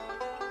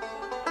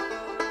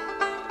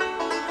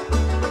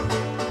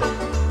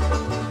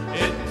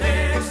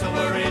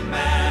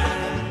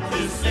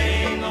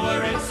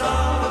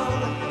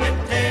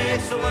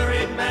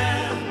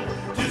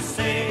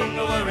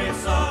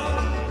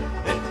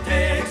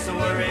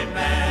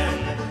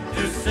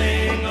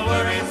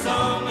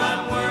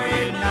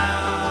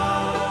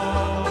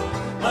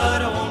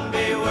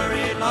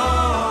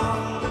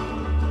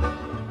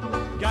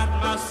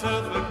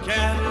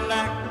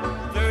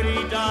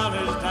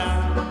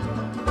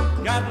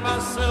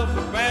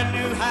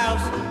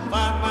house 5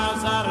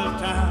 miles out of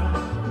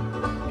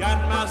town.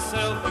 Got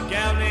myself a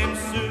gal named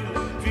Sue,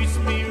 treats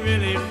me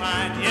really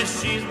fine.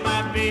 Yes, she's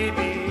my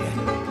baby,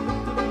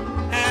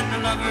 and I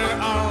love her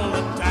all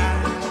the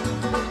time.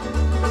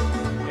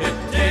 It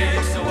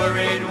takes a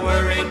worried,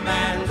 worried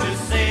man to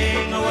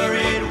sing a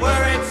worried,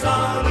 worried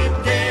song.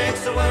 It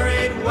takes a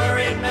worried,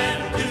 worried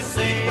man to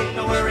sing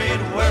a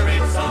worried,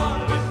 worried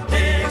song. It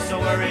takes a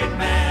worried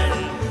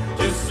man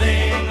to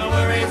sing a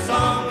worried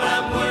song.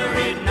 I'm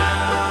worried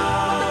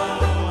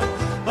now,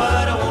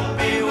 but I won't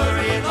be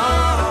worried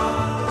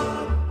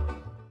long.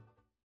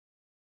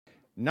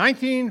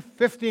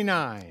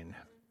 1959,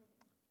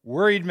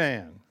 Worried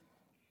Man.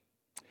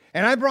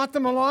 And I brought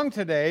them along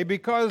today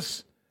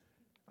because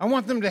I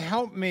want them to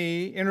help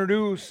me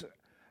introduce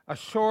a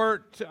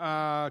short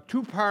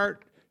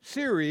two-part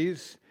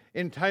series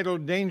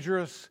entitled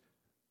Dangerous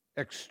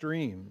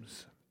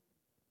Extremes.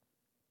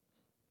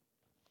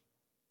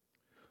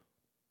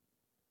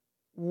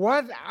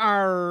 What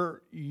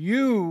are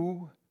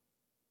you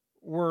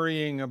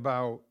worrying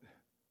about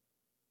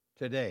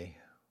today?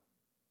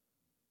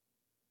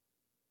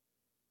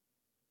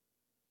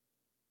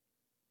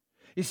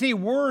 You see,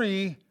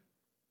 worry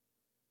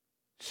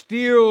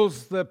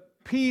steals the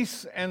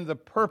peace and the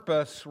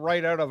purpose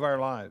right out of our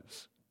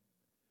lives.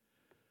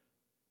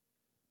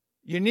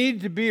 You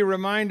need to be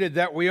reminded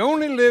that we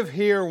only live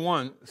here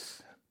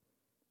once,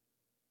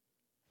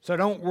 so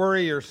don't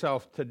worry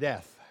yourself to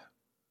death.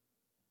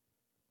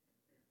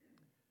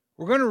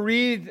 We're going to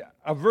read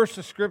a verse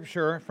of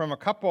Scripture from a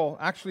couple,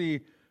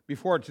 actually,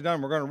 before it's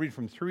done, we're going to read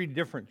from 3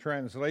 different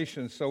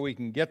translations so we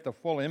can get the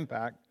full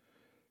impact.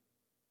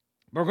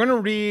 We're going to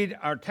read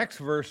our text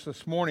verse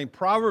this morning,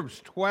 Proverbs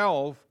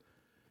 12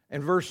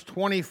 and verse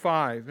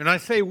 25. And I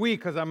say we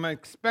because I'm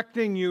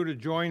expecting you to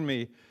join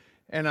me,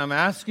 and I'm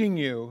asking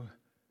you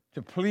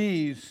to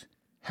please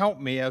help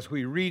me as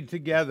we read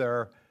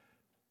together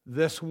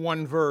this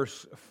one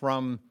verse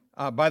from,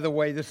 by the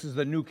way, this is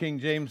the New King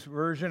James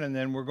Version, and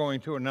then we're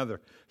going to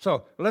another.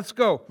 So let's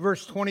go,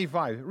 verse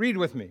 25. Read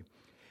with me.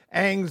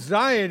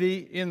 Anxiety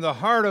in the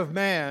heart of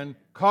man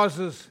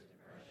causes,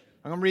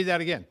 I'm going to read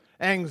that again.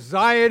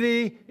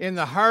 Anxiety in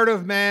the heart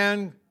of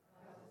man,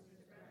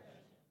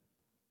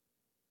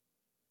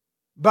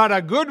 but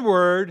a good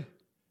word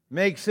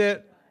makes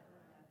it.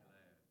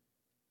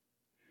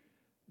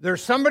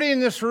 There's somebody in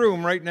this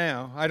room right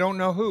now, I don't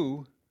know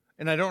who,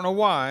 and I don't know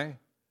why,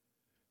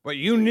 but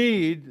you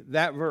need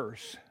that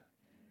verse.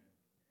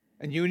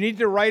 And you need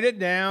to write it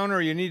down, or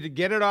you need to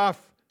get it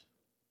off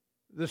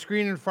the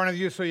screen in front of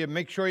you so you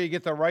make sure you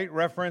get the right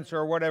reference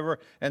or whatever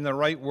and the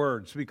right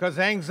words. Because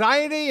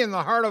anxiety in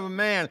the heart of a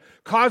man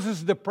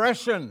causes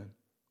depression.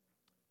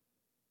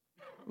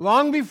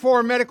 Long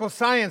before medical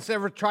science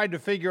ever tried to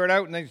figure it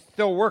out, and they're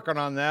still working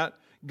on that,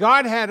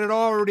 God had it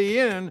already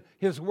in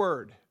His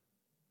Word.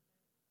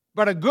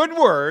 But a good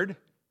word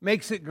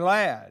makes it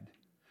glad.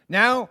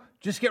 Now,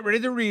 just get ready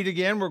to read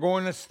again. We're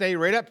going to stay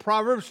right at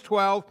Proverbs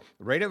 12,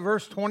 right at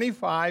verse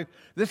 25.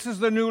 This is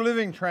the New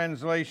Living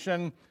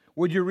Translation.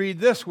 Would you read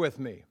this with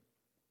me?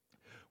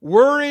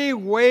 Worry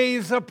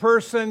weighs a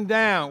person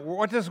down.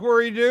 What does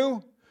worry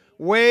do?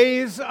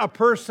 Weighs a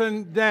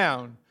person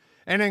down.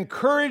 An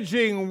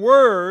encouraging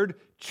word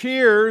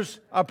cheers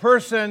a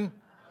person.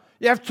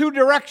 You have 2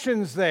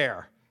 directions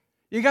there.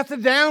 You got the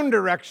down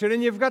direction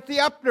and you've got the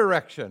up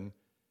direction.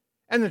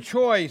 And the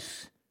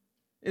choice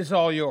is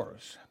all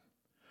yours.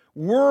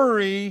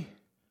 Worry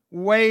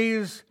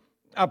weighs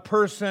a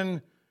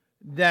person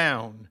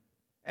down.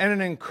 And an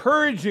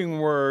encouraging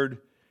word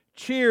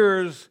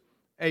cheers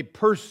a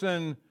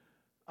person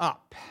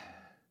up.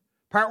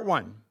 Part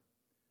 1,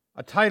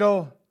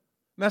 a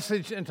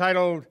message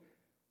entitled,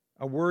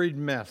 A Worried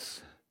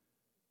Mess.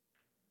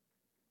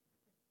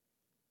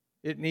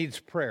 It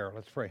needs prayer.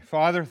 Let's pray.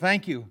 Father,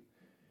 thank you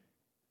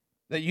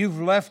that you've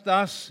left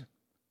us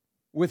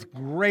with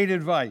great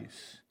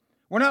advice.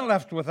 We're not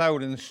left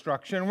without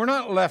instruction. We're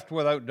not left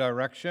without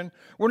direction.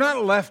 We're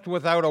not left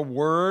without a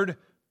word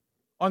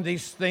on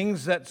these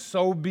things that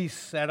so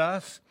beset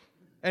us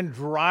and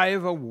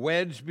drive a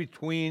wedge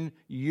between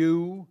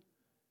you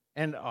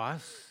and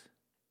us.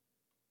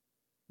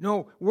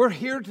 No, we're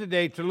here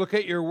today to look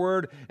at your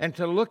word and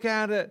to look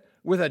at it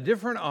with a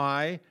different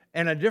eye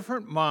and a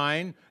different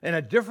mind and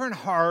a different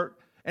heart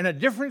and a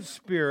different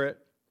spirit,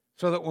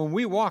 so that when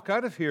we walk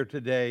out of here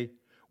today,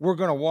 we're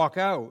going to walk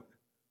out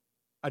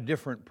a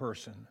different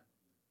person.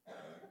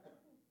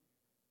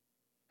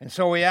 And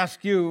so we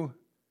ask you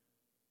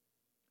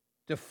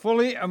to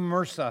fully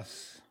immerse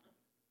us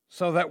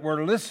so that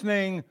we're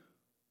listening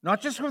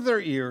not just with our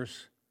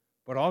ears,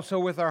 but also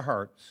with our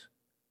hearts.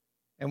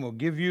 And we'll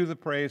give you the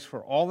praise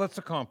for all that's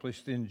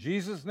accomplished. In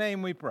Jesus'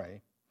 name we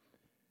pray.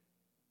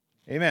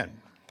 Amen.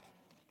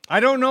 I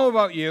don't know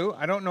about you.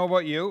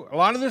 A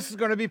lot of this is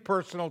going to be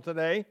personal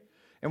today.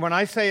 And when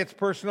I say it's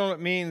personal, it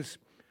means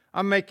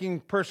I'm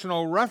making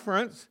personal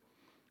reference.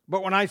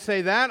 But when I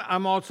say that,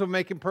 I'm also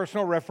making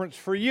personal reference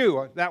for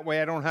you. That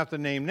way I don't have to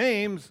name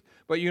names,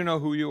 but you know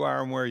who you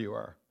are and where you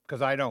are,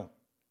 because I don't.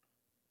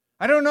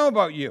 I don't know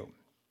about you.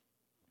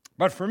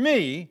 But for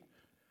me,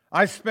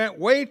 I spent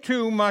way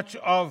too much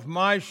of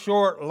my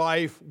short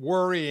life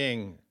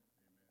worrying.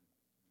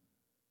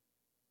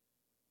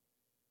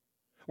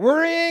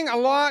 Worrying a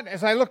lot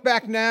as I look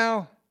back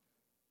now.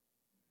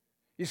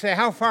 You say,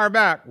 how far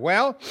back?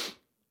 Well,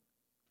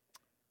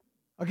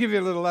 I'll give you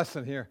a little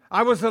lesson here.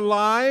 I was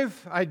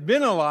alive, I'd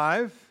been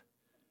alive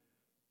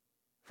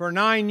for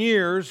 9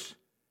 years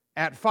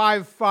at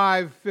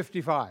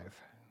 5/5/55.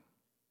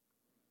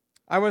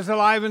 I was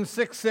alive in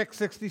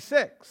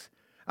 6/6/66.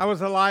 I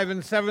was alive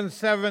in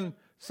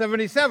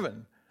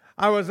 7/7/77.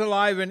 I was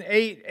alive in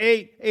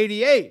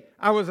 8/8/88.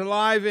 I was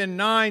alive in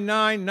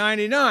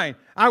 9/9/99.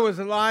 I was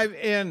alive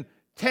in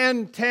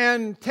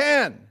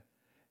 10/10/10.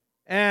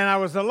 And I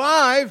was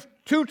alive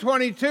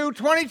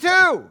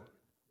 2/22/22.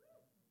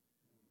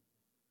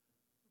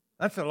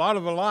 That's a lot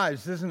of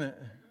lives, isn't it?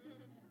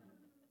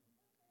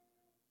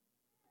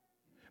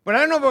 But I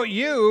don't know about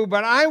you,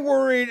 but I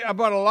worried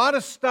about a lot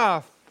of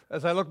stuff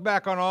as I look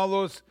back on all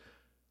those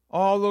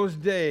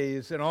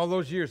days and all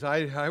those years.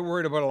 I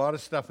worried about a lot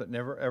of stuff that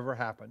never, ever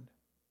happened.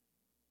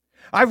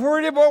 I've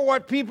worried about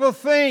what people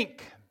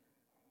think.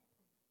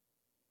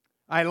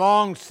 I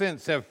long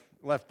since have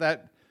left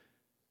that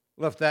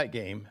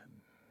game.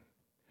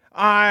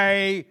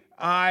 I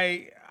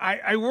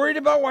worried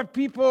about what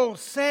people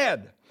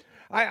said.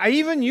 I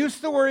even used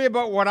to worry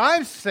about what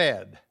I've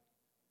said.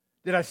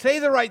 Did I say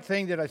the right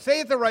thing? Did I say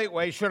it the right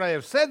way? Should I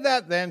have said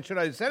that then? Should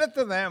I have said it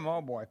to them?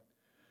 Oh, boy.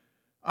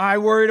 I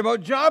worried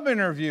about job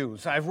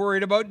interviews. I've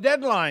worried about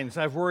deadlines.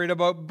 I've worried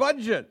about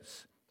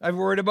budgets. I've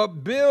worried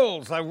about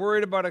bills. I've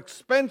worried about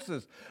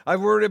expenses.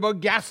 I've worried about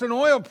gas and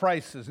oil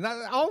prices.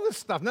 All this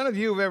stuff. None of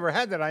you have ever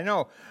had that, I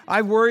know.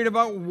 I've worried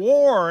about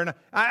war. And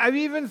I've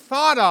even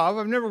thought of,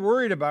 I've never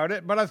worried about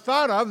it, but I've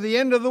thought of the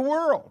end of the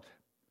world.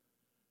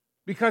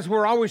 Because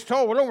we're always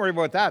told, well, don't worry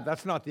about that.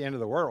 That's not the end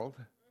of the world.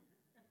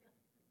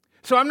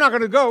 So I'm not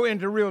going to go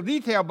into real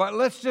detail, but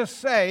let's just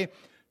say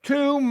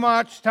too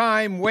much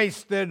time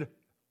wasted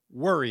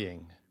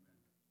worrying.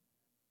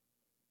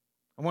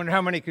 I wonder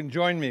how many can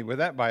join me with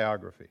that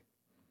biography.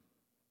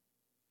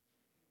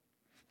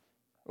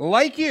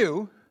 Like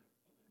you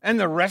and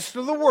the rest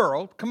of the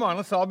world, come on,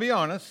 let's all be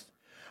honest,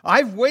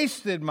 I've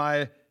wasted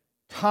my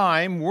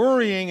time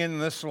worrying in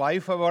this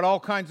life about all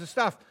kinds of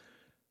stuff.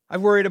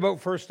 I've worried about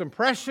first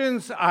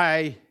impressions.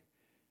 I've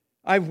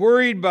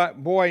worried,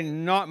 but boy,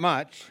 not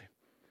much,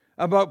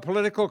 about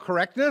political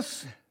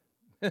correctness.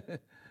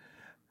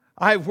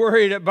 I've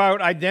worried about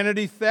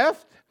identity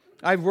theft.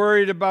 I've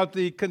worried about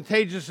the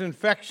contagious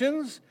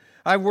infections.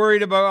 I've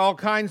worried about all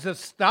kinds of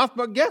stuff.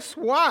 But guess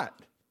what?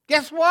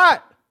 Guess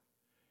what?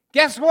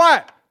 Guess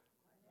what?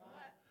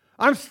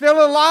 I'm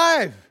still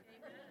alive.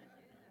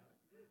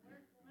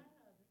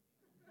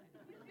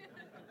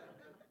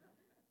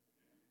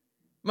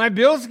 My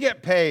bills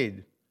get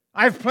paid.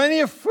 I have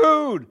plenty of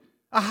food,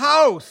 a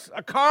house,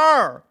 a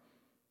car.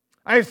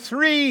 I have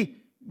 3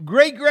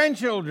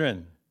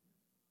 great-grandchildren.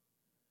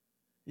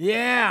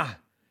 Yeah,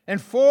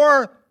 and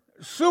 4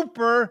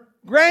 super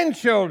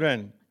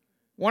grandchildren,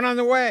 one on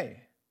the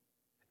way,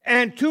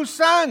 and 2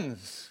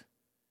 sons,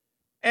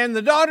 and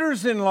the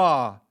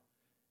daughters-in-law,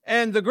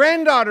 and the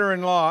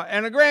granddaughter-in-law,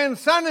 and a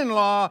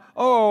grandson-in-law.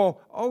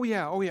 Oh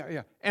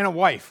yeah, and a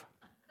wife.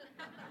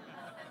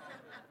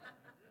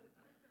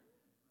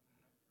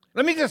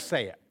 Let me just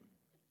say it.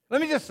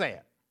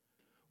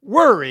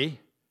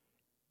 Worry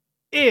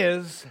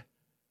is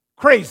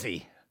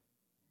crazy.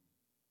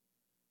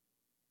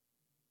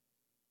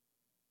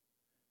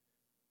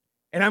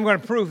 And I'm going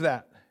to prove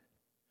that.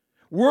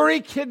 Worry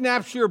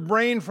kidnaps your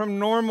brain from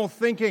normal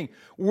thinking.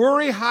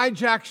 Worry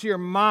hijacks your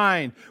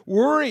mind.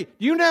 Do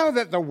you know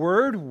that the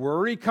word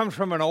worry comes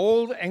from an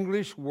old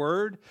English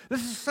word?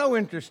 This is so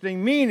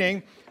interesting,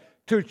 meaning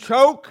to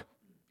choke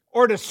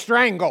or to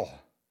strangle.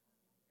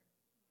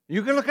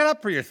 You can look it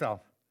up for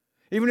yourself.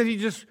 Even if you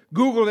just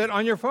Google it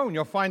on your phone,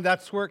 you'll find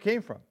that's where it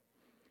came from.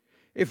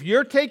 If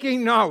you're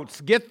taking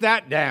notes, get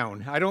that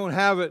down. I don't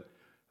have it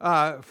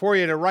for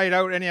you to write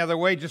out any other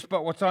way, just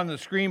but what's on the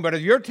screen. But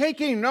if you're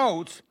taking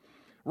notes,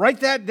 write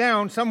that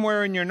down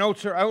somewhere in your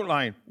notes or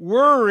outline.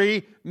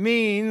 Worry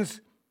means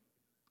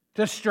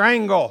to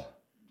strangle.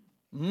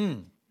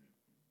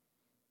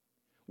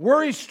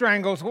 Worry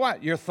strangles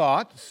what? Your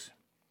thoughts.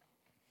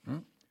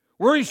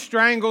 Worry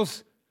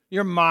strangles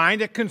your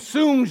mind. It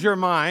consumes your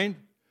mind.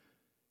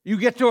 You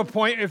get to a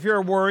point, if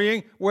you're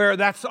worrying, where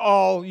that's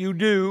all you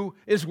do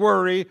is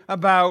worry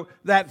about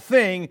that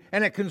thing,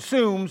 and it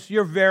consumes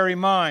your very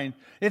mind.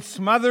 It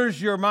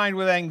smothers your mind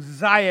with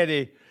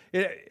anxiety.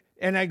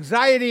 And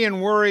anxiety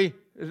and worry,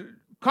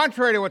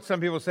 contrary to what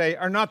some people say,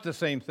 are not the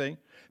same thing.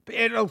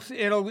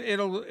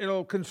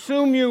 It'll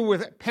consume you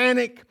with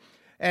panic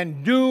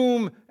and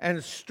doom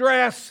and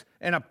stress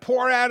and a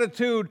poor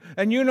attitude,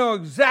 and you know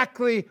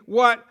exactly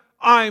what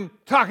I'm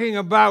talking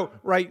about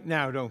right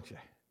now, don't you?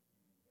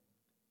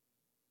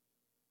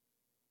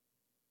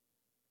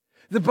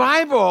 The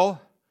Bible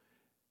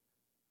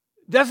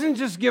doesn't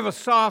just give a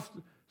soft,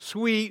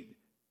 sweet,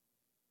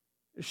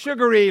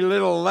 sugary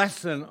little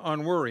lesson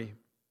on worry.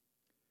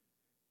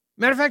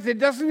 Matter of fact, it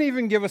doesn't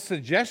even give a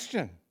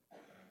suggestion.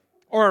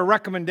 or a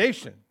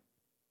recommendation.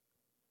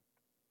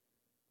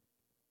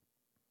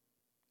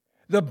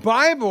 The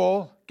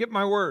Bible, get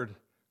my word,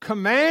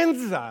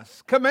 commands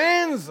us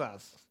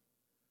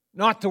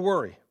not to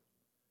worry.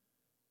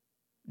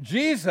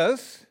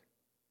 Jesus,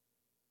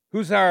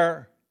 who's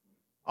our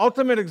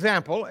ultimate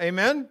example,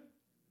 amen?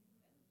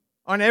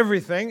 On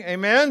everything,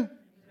 amen?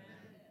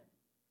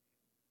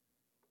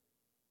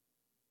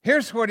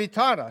 Here's what he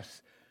taught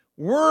us.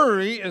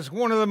 Worry is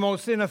one of the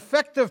most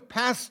ineffective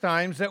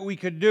pastimes that we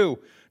could do.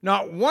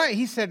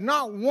 He said,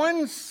 not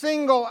one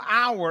single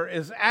hour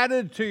is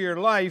added to your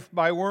life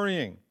by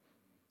worrying.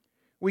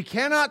 We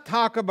cannot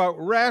talk about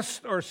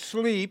rest or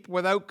sleep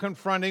without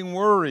confronting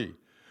worry.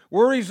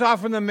 Worry is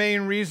often the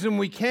main reason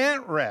we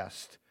can't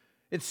rest.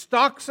 It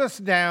stalks us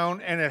down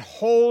and it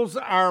holds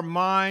our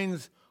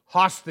minds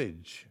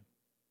hostage.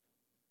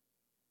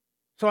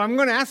 So I'm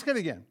going to ask it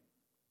again.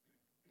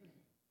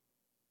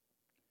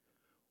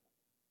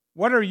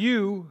 What are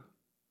you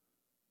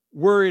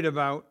worried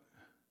about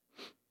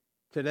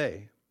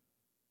today?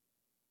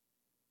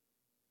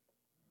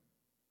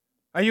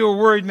 Are you a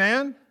worried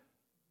man?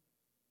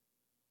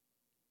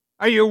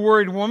 Are you a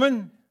worried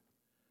woman?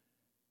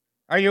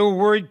 Are you a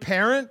worried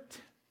parent?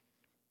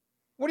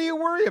 What do you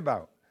worry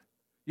about?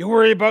 You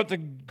worry about the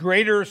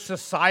greater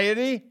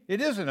society?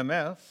 It isn't a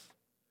mess.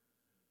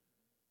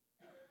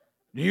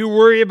 Do you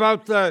worry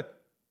about the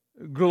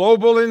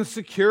global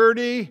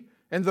insecurity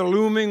and the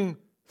looming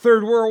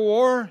Third World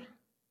War?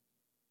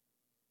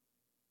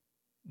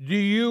 Do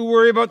you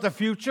worry about the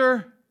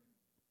future?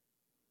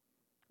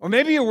 Or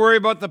maybe you worry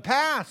about the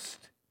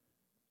past.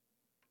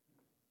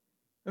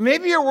 Or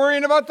maybe you're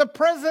worrying about the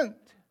present.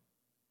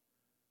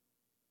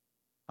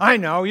 I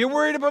know, you're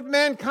worried about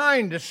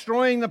mankind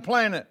destroying the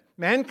planet.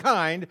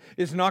 Mankind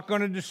is not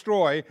going to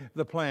destroy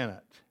the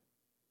planet.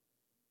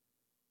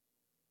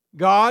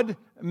 God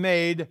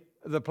made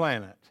the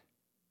planet.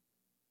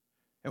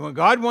 And when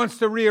God wants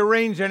to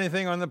rearrange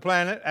anything on the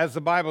planet, as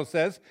the Bible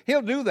says,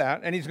 He'll do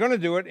that, and He's going to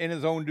do it in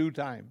His own due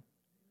time.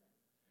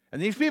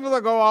 And these people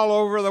that go all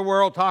over the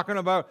world talking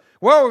about,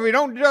 well, if we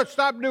don't just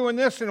stop doing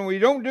this, and we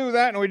don't do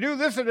that, and we do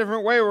this a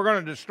different way, we're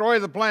going to destroy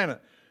the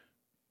planet.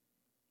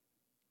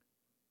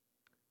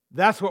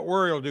 That's what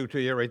worry will do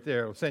to you right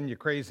there. It'll send you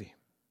crazy.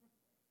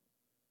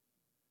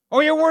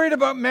 Oh, you're worried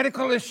about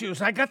medical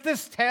issues. I got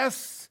this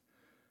test,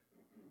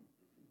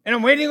 and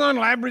I'm waiting on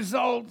lab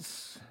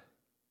results.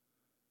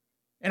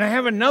 And I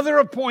have another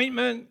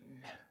appointment.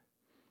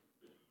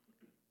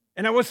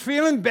 And I was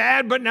feeling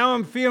bad, but now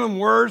I'm feeling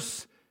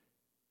worse.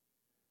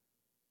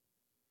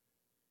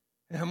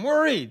 And I'm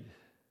worried.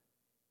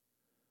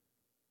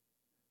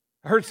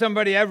 I heard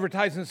somebody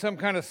advertising some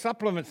kind of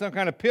supplement, some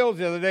kind of pills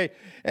the other day.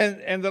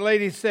 And the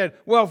lady said,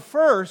 well,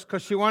 first,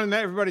 because she wanted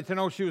everybody to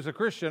know she was a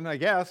Christian, I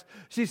guess.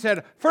 She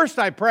said, first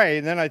I pray,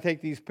 and then I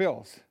take these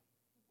pills.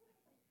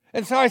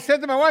 And so I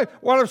said to my wife,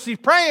 well, if she's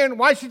praying,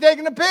 why is she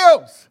taking the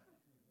pills?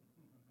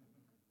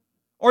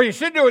 Or you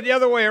should do it the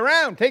other way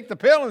around. Take the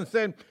pill and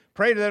say,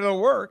 pray that it'll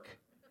work.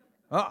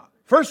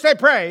 First I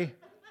pray,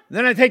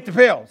 then I take the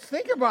pills.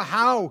 Think about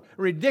how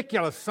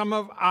ridiculous some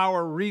of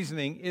our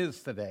reasoning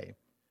is today.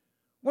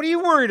 What are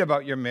you worried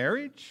about? Your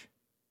marriage?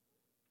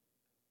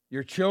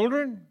 Your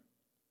children?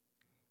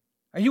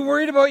 Are you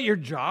worried about your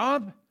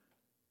job?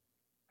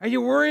 Are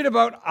you worried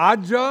about a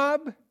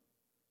job?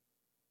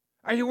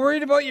 Are you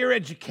worried about your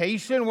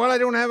education? Well, I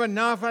don't have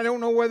enough. I don't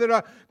know whether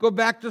to go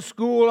back to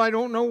school. I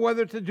don't know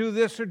whether to do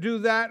this or do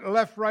that,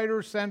 left, right,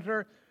 or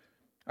center.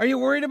 Are you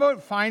worried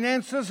about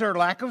finances or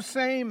lack of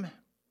same?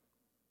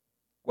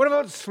 What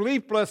about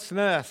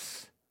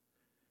sleeplessness?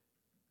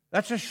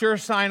 That's a sure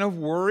sign of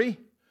worry.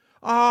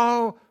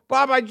 Oh,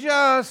 Bob, I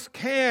just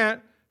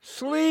can't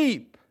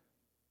sleep.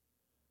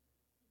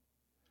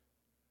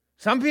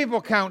 Some people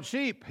count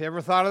sheep. You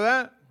ever thought of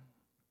that?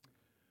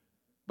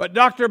 But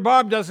Dr.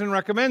 Bob doesn't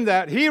recommend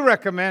that. He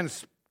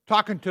recommends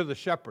talking to the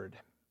shepherd.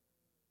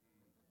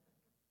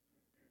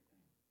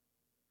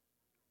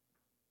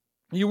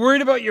 You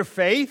worried about your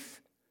faith?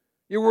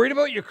 You're worried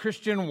about your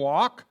Christian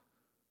walk?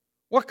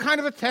 What kind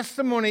of a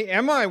testimony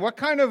am I? What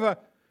kind of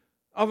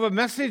a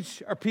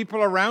message are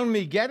people around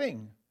me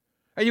getting?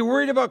 Are you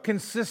worried about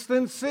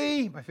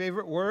consistency? My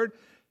favorite word.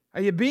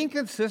 Are you being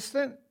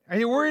consistent? Are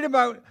you worried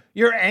about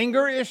your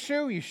anger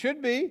issue? You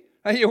should be.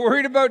 Are you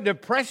worried about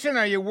depression?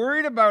 Are you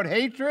worried about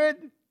hatred?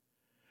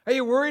 Are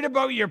you worried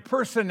about your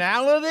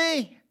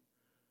personality?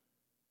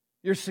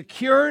 Your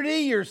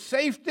security, your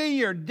safety,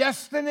 your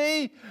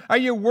destiny? Are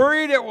you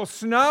worried it will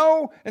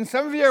snow? And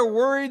some of you are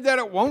worried that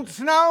it won't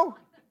snow?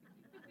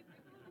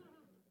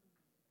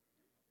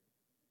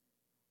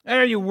 And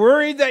are you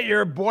worried that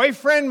your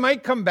boyfriend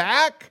might come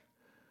back?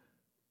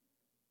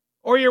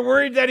 Or you're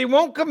worried that he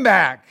won't come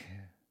back?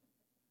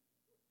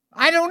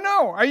 I don't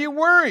know. Are you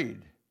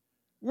worried?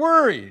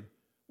 Worried.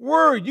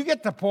 You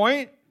get the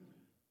point.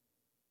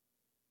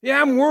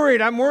 Yeah, I'm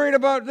worried. I'm worried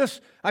about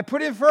this. I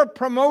put in for a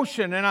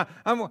promotion, and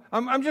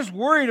I'm just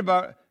worried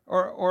about.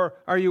 Or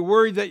are you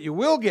worried that you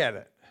will get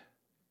it?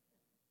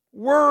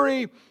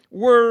 Worry.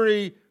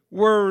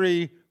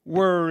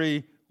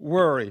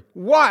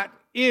 What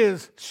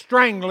is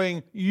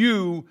strangling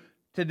you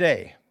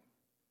today.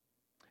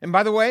 And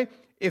by the way,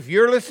 if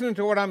you're listening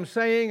to what I'm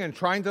saying and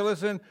trying to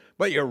listen,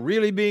 but you're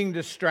really being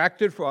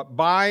distracted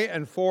by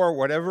and for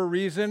whatever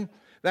reason,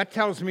 that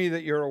tells me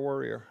that you're a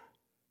worrier.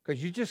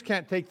 Because you just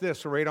can't take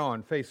this right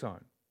on, face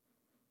on.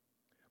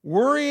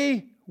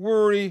 Worry,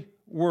 worry,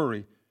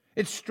 worry.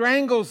 It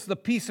strangles the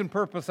peace and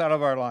purpose out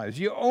of our lives.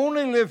 You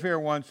only live here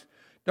once.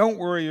 Don't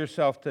worry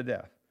yourself to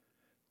death.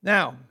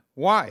 Now,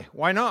 why?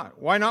 Why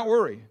not? Why not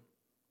worry?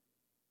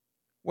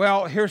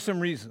 Well, here's some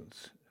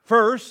reasons.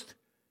 First,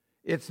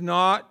 it's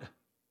not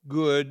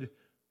good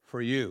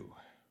for you.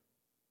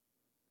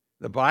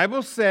 The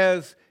Bible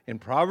says in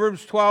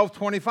Proverbs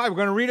 12:25, we're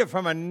going to read it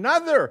from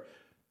another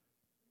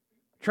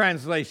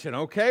translation,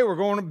 okay? We're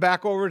going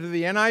back over to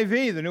the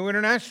NIV, the New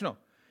International,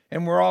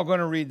 and we're all going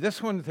to read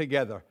this one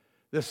together.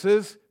 This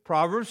is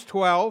Proverbs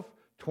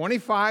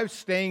 12:25,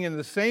 staying in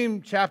the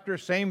same chapter,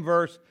 same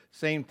verse,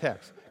 same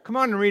text. Come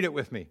on and read it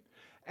with me.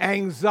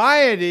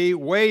 Anxiety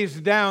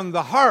weighs down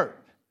the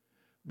heart,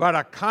 but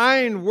a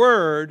kind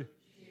word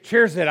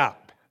cheers it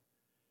up.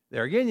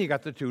 There again, you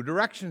got the two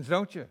directions,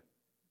 don't you?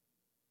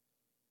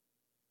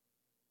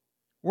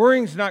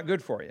 Worrying's not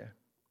good for you.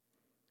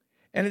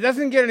 And it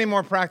doesn't get any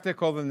more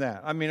practical than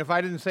that. I mean, if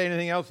I didn't say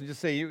anything else and just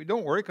say,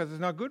 don't worry because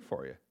it's not good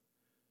for you.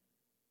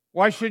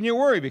 Why shouldn't you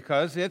worry?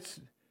 Because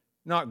it's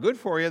not good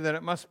for you, then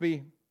it must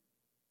be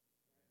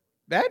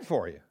bad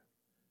for you.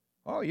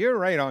 Oh, you're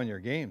right on your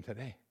game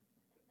today.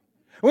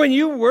 When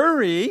you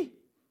worry,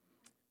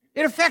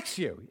 it affects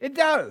you. It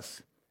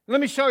does.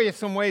 Let me show you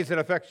some ways it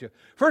affects you.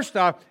 First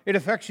off, it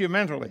affects you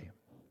mentally.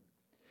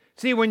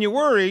 See, when you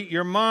worry,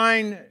 your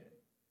mind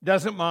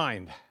doesn't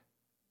mind.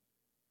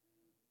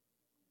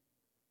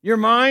 Your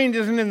mind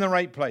isn't in the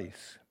right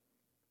place.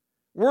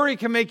 Worry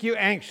can make you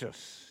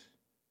anxious,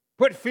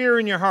 put fear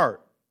in your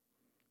heart.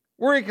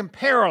 Worry can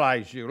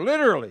paralyze you,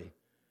 literally.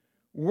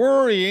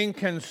 Worrying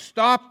can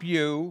stop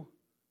you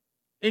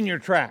in your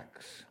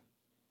tracks.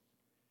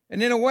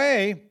 And in a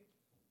way,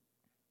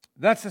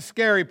 that's a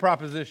scary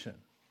proposition.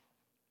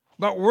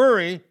 But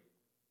worry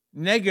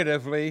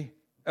negatively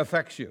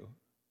affects you.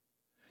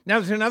 Now,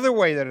 there's another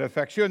way that it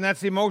affects you, and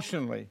that's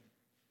emotionally.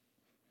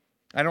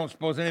 I don't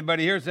suppose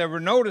anybody here has ever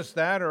noticed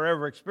that or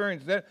ever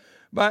experienced that,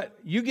 but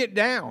you get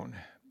down.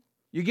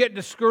 You get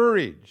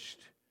discouraged.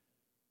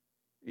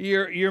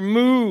 Your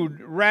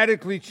mood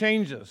radically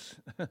changes.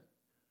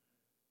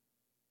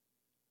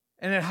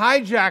 And it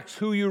hijacks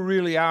who you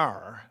really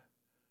are.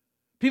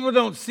 People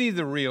don't see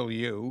the real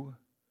you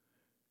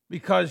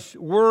because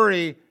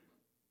worry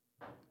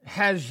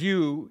has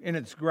you in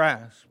its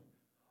grasp.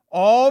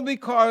 All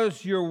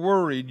because you're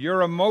worried,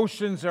 your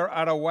emotions are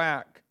out of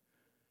whack.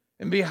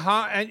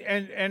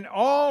 And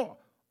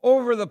all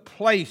over the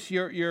place,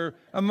 your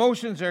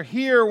emotions are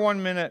here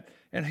one minute,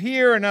 and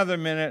here another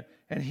minute,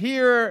 and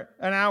here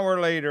an hour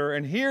later,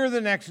 and here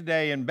the next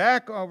day, and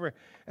back over,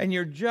 and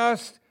you're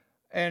just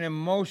an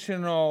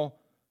emotional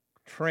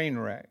train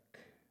wreck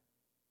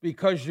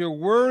because you're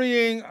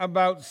worrying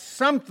about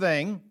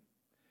something,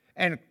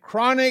 and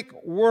chronic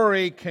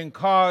worry can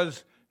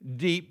cause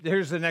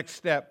here's the next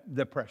step,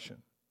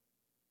 depression.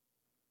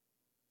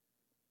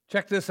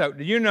 Check this out.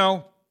 Do you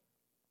know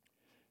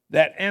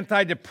that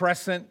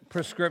antidepressant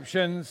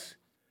prescriptions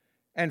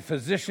and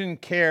physician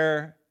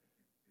care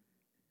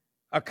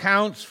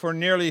accounts for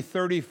nearly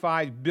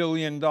 $35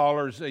 billion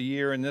a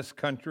year in this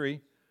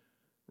country?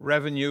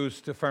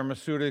 Revenues to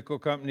pharmaceutical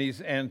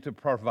companies and to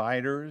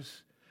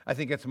providers. I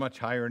think it's much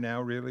higher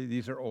now, really.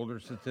 These are older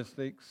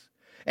statistics.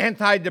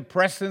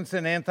 Antidepressants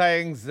and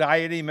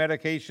anti-anxiety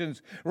medications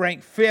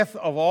rank 5th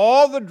of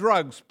all the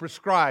drugs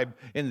prescribed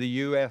in the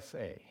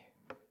USA.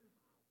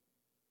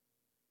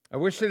 I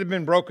wish it had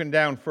been broken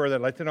down further.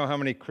 I'd like to know how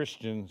many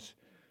Christians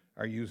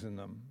are using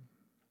them.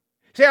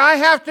 Say, I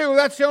have to.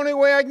 That's the only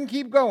way I can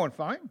keep going.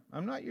 Fine.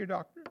 I'm not your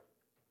doctor.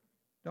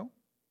 No.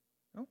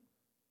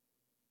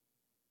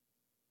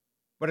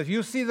 But if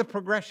you see the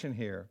progression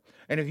here,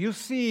 and if you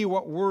see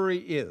what worry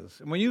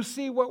is, and when you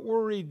see what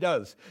worry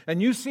does,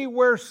 and you see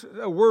where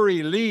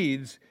worry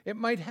leads, it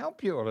might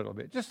help you a little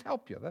bit. Just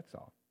help you, that's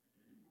all.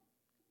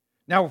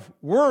 Now,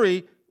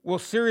 worry will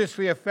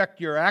seriously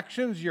affect your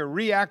actions, your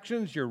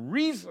reactions, your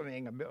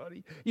reasoning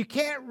ability. You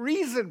can't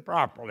reason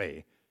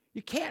properly.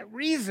 You can't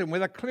reason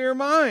with a clear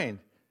mind.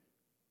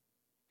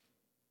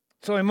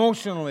 So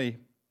emotionally,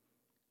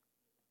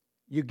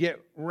 you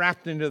get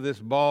wrapped into this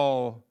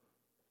ball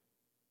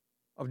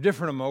of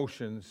different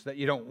emotions that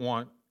you don't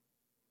want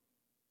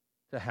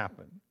to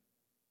happen.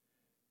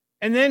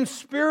 And then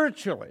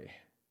spiritually,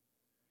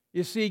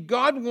 you see,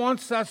 God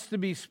wants us to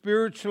be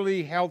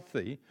spiritually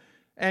healthy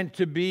and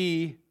to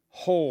be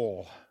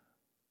whole.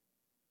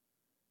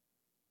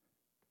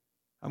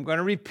 I'm going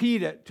to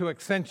repeat it to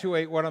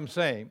accentuate what I'm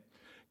saying.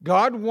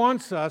 God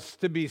wants us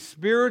to be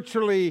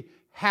spiritually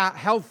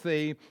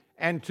healthy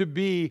and to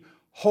be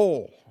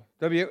whole.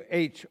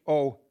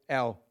 W-H-O-L-E.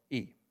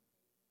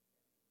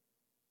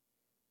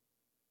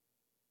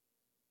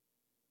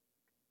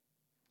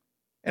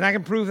 And I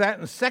can prove that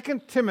in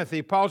 2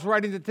 Timothy. Paul's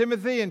writing to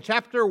Timothy in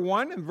chapter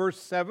 1 and verse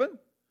 7.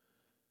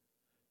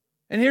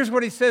 And here's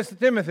what he says to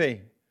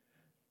Timothy.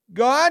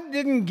 God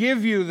didn't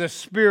give you the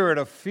spirit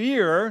of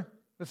fear,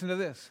 listen to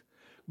this,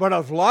 but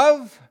of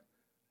love,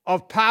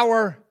 of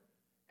power,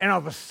 and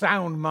of a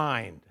sound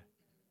mind.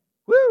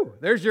 Woo!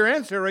 There's your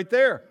answer right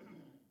there.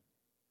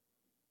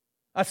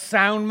 A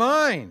sound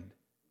mind.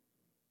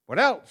 What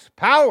else?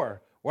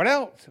 Power. What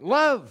else?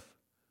 Love.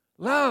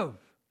 Love.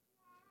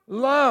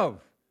 Love.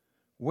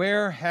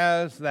 Where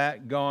has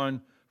that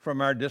gone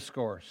from our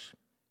discourse?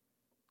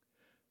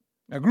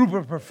 A group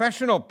of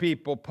professional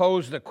people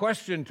posed a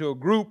question to a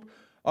group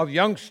of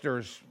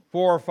youngsters,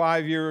 4 or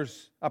 5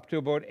 years, up to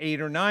about 8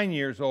 or 9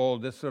 years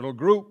old, this little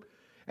group.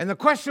 And the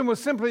question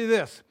was simply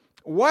this: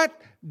 what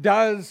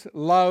does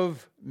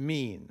love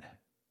mean?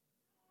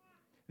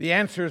 The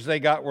answers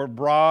they got were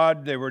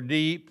broad, they were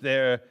deep,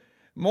 they're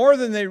more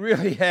than they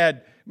really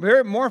had,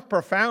 more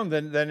profound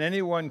than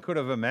anyone could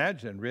have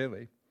imagined,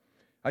 really.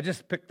 I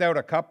just picked out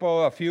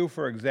a few,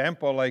 for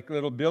example, like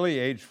little Billy,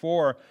 age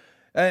 4.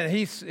 And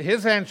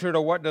his answer to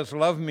what does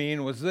love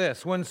mean was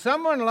this: when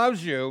someone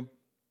loves you,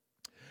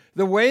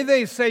 the way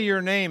they say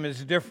your name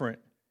is different.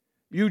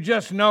 You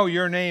just know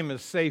your name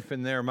is safe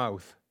in their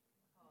mouth.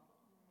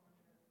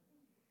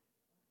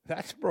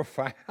 That's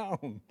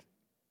profound.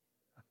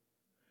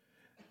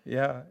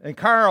 Yeah. And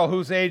Carl,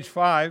 who's age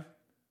 5,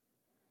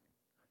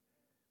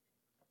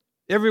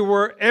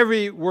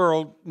 every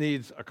world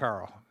needs a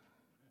Carl.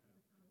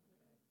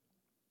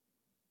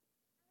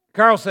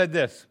 Carl said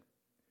this: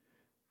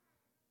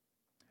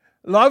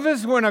 love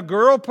is when a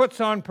girl puts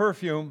on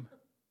perfume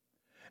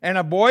and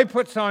a boy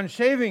puts on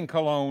shaving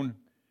cologne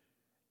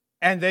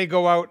and they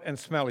go out and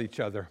smell each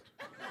other.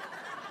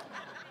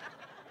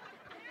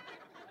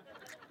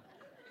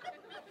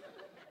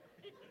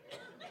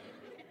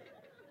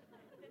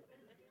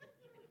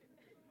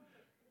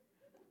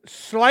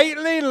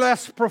 Slightly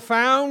less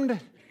profound,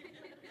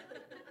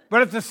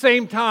 but at the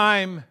same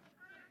time,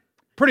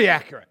 pretty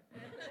accurate.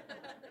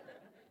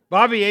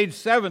 Bobby, age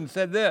 7,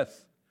 said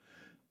this: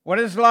 what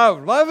is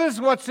love? Love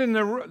is what's in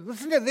the room.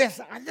 Listen to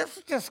this.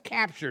 This just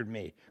captured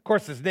me. Of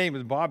course, his name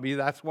is Bobby,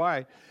 that's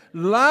why.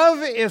 Love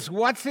is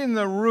what's in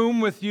the room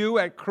with you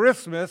at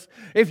Christmas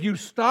if you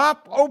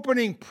stop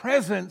opening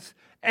presents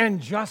and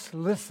just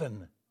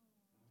listen.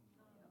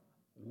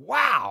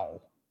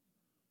 Wow.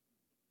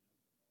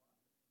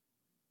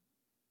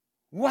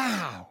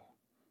 Wow.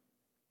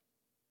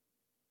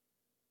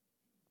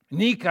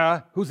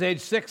 Nika, who's age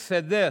 6,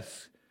 said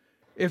this: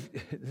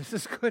 this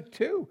is good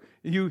too.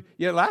 You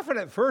laugh at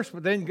it first,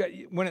 but then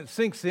when it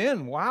sinks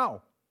in,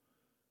 wow.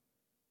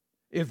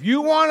 If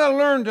you want to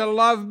learn to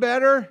love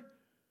better,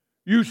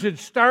 you should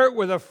start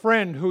with a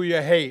friend who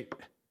you hate.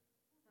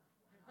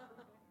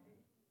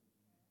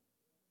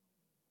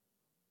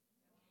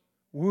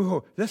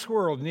 Whoa, this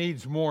world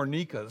needs more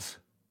Nikas.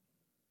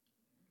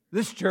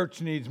 This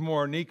church needs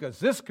more Nikas.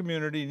 This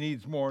community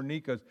needs more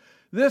Nikas.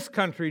 This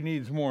country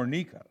needs more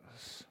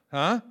Nikas.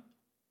 Huh?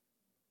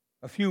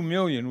 A few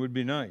million would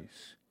be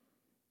nice.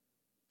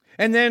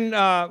 And then,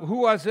 who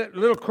was it?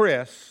 Little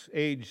Chris,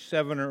 age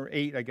 7 or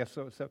 8, I guess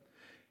so.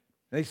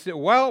 They said,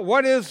 well,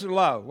 what is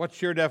love?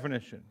 What's your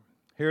definition?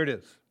 Here it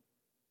is.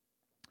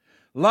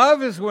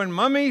 Love is when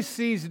mommy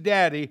sees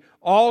daddy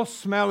all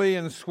smelly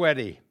and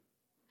sweaty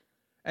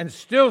and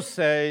still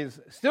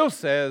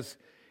says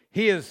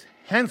he is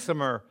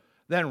handsomer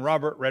than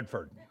Robert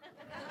Redford.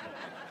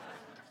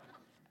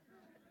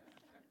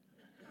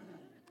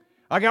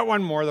 I got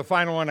one more, the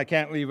final one. I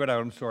can't leave it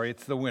out. I'm sorry.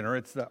 It's the winner.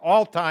 It's the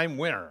all-time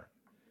winner.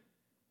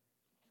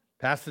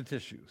 Pass the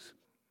tissues.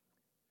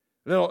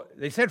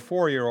 They said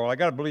 4-year-old. I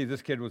got to believe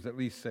this kid was at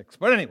least 6.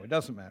 But anyway, it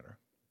doesn't matter.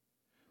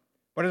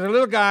 But as a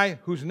little guy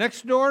whose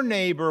next-door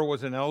neighbor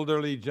was an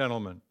elderly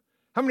gentleman.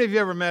 How many of you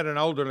ever met an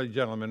elderly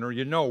gentleman, or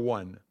you know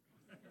one?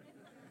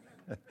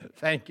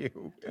 Thank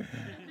you.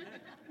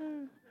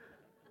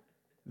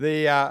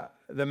 The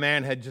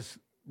man had just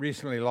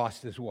recently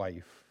lost his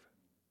wife.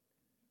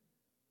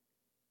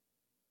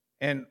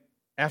 And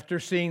after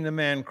seeing the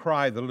man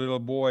cry, the little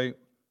boy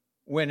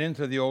went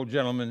into the old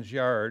gentleman's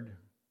yard,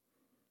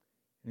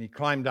 and he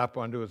climbed up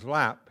onto his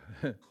lap,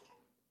 and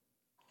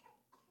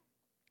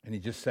he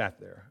just sat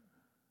there.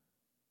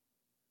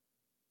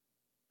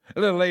 A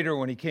little later,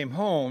 when he came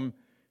home,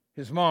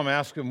 his mom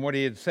asked him what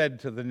he had said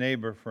to the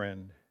neighbor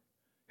friend.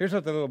 Here's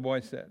what the little boy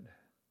said.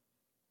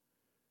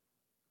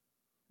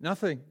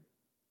 Nothing.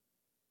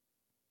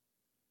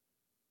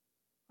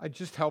 I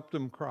just helped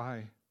him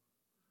cry.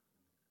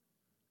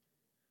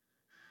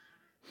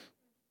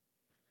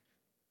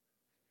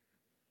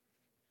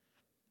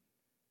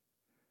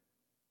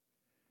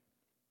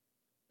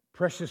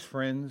 Precious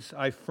friends,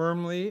 I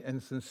firmly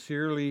and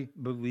sincerely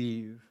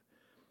believe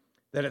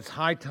that it's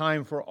high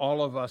time for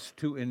all of us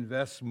to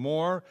invest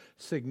more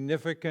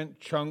significant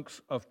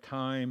chunks of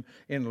time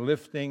in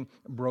lifting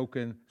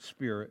broken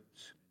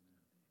spirits,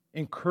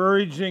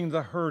 encouraging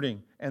the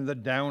hurting and the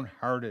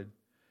downhearted,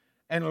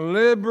 and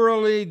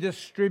liberally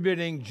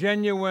distributing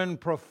genuine,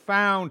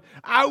 profound,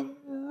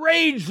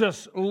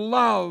 outrageous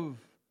love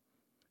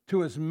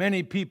to as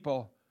many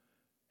people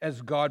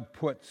as God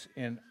puts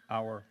in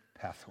our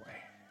pathway.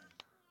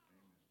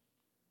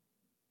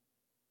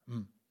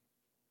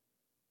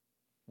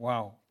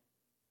 Wow.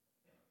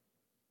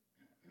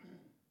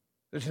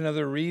 There's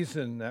another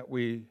reason that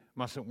we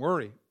mustn't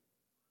worry,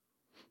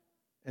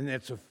 and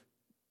it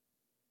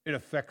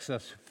affects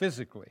us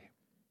physically.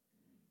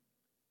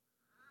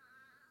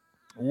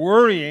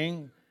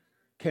 Worrying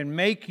can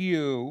make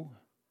you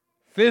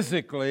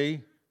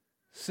physically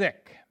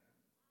sick.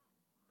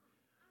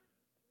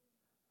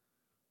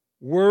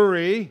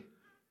 Worry,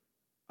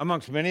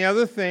 amongst many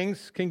other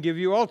things, can give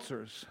you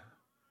ulcers.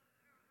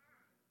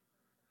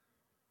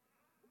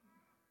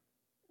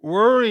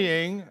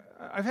 Worrying,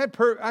 I've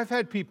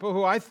had people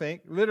who I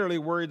think literally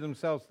worried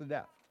themselves to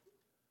death.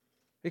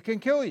 It can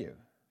kill you.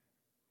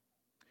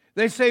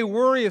 They say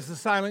worry is the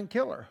silent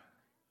killer.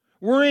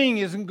 Worrying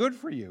isn't good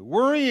for you.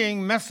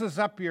 Worrying messes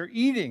up your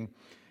eating.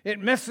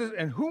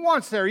 And who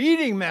wants their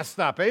eating messed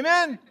up?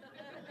 Amen?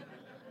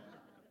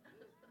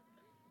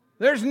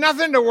 There's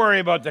nothing to worry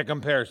about that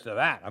compares to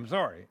that. I'm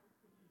sorry.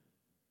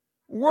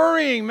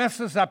 Worrying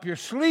messes up your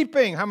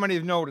sleeping. How many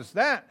have noticed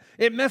that?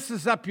 It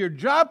messes up your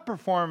job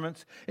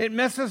performance. It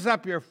messes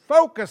up your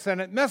focus, and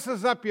it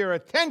messes up your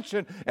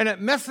attention, and it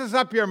messes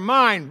up your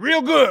mind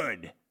real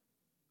good.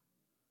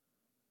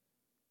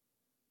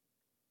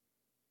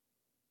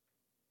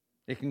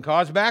 It can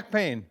cause back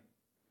pain.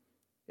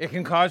 It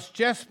can cause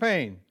chest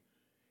pain.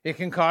 It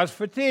can cause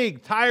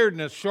fatigue,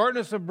 tiredness,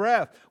 shortness of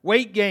breath,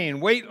 weight gain,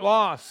 weight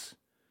loss.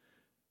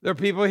 There are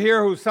people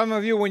here who, some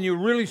of you, when you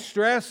really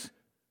stress,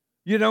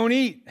 you don't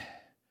eat.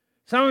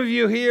 Some of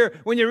you here,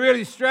 when you're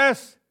really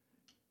stressed,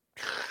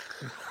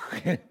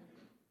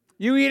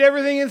 you eat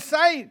everything in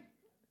sight.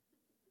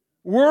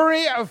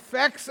 Worry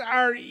affects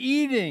our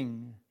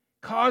eating,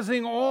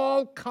 causing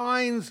all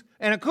kinds,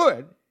 and it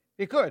could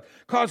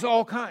cause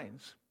all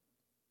kinds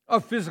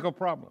of physical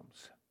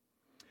problems.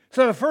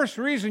 So the first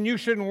reason you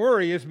shouldn't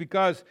worry is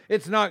because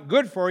it's not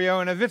good for you,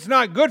 and if it's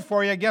not good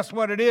for you, guess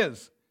what it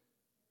is?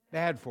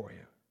 Bad for you.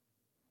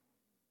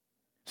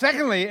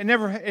 Secondly, it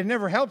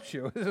never helps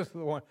you. This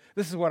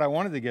is what I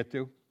wanted to get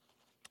to,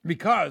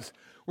 because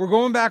we're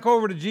going back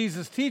over to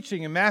Jesus'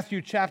 teaching in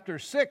Matthew chapter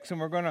 6, and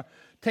we're going to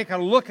take a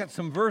look at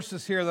some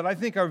verses here that I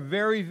think are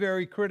very,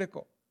 very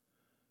critical.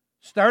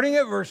 Starting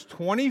at verse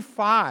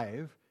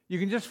 25, you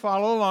can just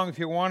follow along if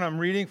you want. I'm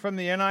reading from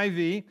the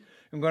NIV.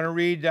 I'm going to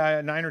read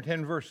 9 or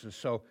 10 verses.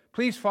 So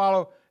please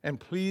follow, and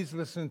please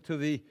listen to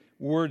the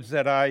words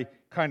that I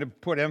kind of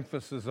put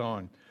emphasis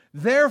on.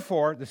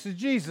 Therefore, this is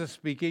Jesus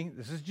speaking.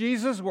 This is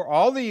Jesus.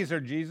 All these are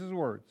Jesus'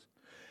 words.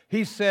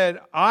 He said,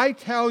 I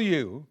tell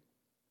you.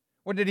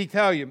 What did he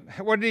tell you?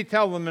 What did he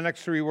tell them the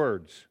next three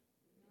words?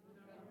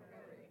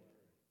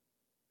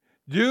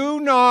 Do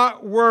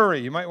not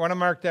worry. You might want to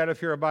mark that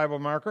if you're a Bible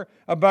marker.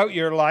 About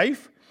your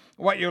life,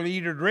 what you'll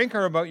eat or drink,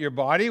 or about your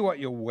body, what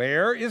you'll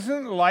wear.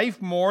 Isn't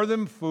life more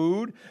than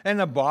food, and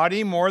the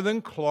body more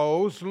than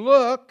clothes?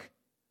 Look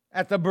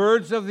at the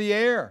birds of the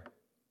air.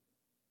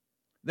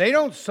 They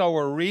don't sow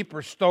or reap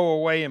or stow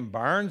away in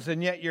barns,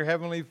 and yet your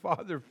heavenly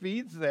Father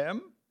feeds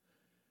them.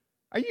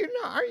 Are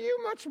you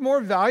much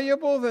more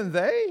valuable than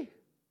they?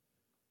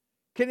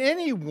 Can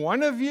any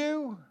one of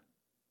you,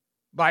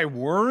 by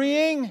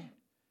worrying,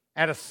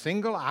 add a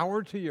single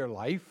hour to your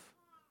life?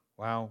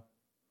 Wow.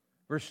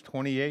 Verse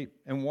 28,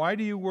 and why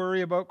do you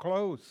worry about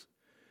clothes?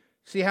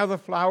 See how the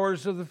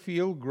flowers of the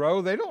field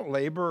grow? They don't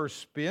labor or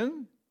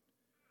spin.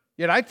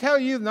 Yet I tell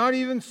you, not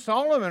even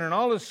Solomon in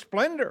all his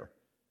splendor,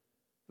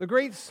 the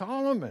great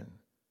Solomon,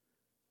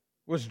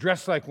 was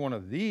dressed like one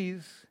of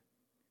these.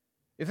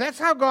 If that's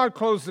how God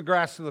clothes the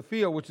grass of the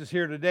field, which is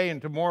here today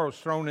and tomorrow is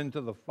thrown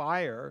into the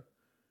fire,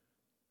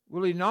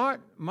 will he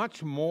not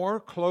much more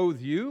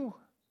clothe you?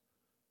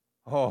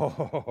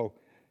 Oh,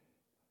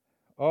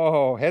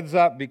 heads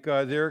up,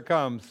 because here it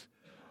comes.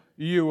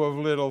 You of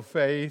little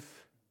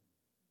faith.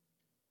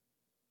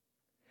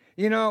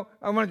 You know,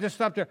 I want to just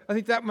stop there. I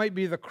think that might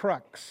be the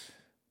crux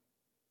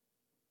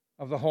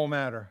of the whole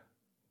matter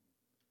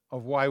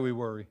of why we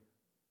worry.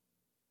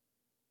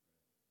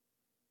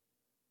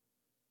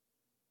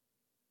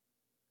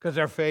 Because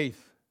our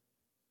faith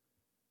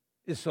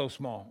is so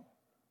small.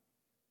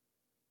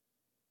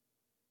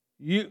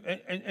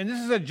 And this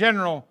is a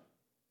general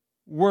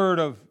word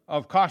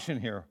of caution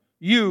here.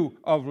 You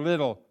of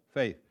little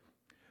faith.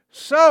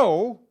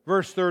 So,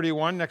 verse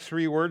 31, next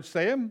three words,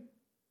 say them.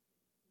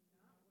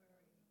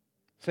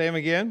 Say them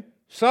again.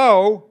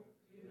 So,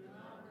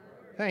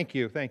 thank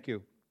you.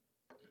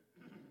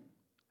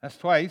 That's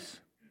twice.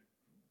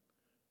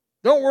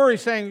 Don't worry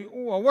saying,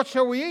 well, what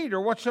shall we eat,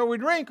 or what shall we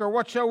drink, or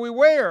what shall we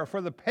wear?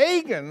 For the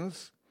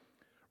pagans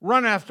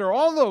run after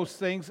all those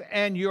things,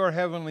 and your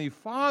heavenly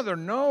Father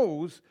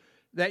knows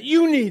that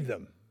you need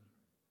them.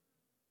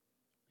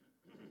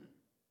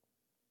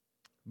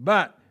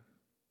 But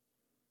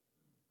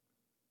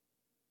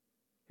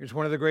here's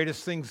one of the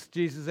greatest things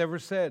Jesus ever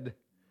said.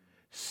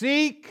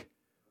 Seek,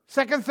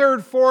 second,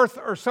 third, fourth,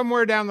 or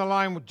somewhere down the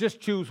line, just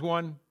choose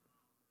one.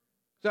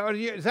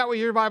 Is that what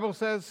your Bible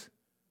says?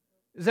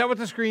 Is that what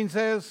the screen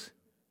says?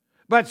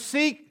 But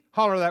seek,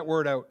 holler that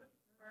word out.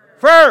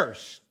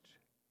 First.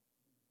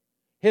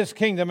 His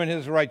kingdom and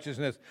His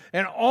righteousness.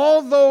 And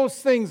all those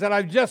things that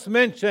I've just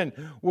mentioned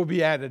will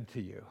be added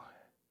to you.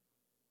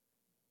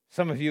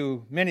 Some of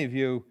you, many of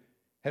you,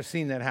 have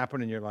seen that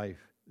happen in your life.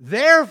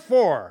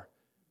 Therefore,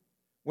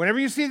 whenever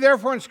you see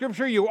therefore in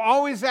Scripture, you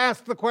always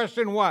ask the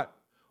question, what?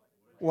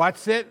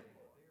 What's it?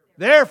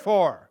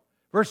 Therefore.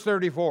 Verse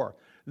 34.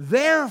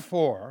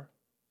 Therefore,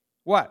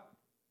 what?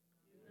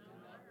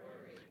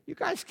 You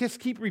guys just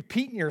keep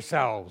repeating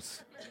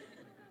yourselves.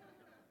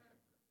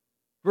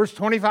 Verse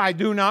 25,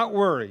 do not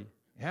worry.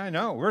 Yeah, I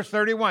know. Verse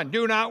 31,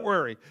 do not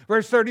worry.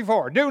 Verse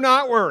 34, do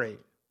not worry.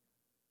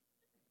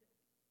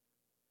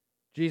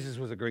 Jesus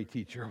was a great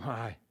teacher.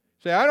 Why?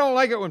 Say, I don't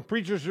like it when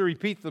preachers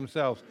repeat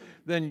themselves.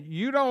 Then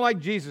you don't like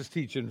Jesus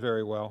teaching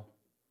very well.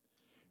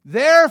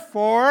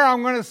 Therefore,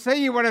 I'm going to say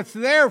you what it's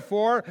there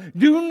for.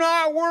 Do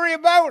not worry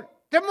about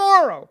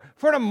tomorrow,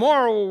 for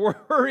tomorrow will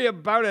worry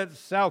about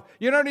itself.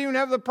 You don't even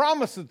have the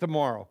promise of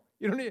tomorrow.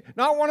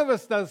 Not one of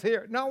us does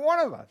here. Not one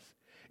of us.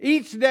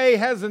 Each day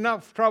has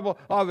enough trouble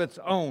of its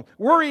own.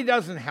 Worry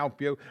doesn't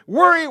help you.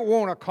 Worry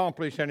won't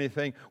accomplish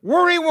anything.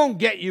 Worry won't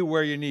get you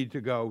where you need to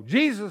go.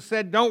 Jesus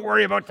said, don't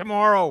worry about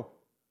tomorrow.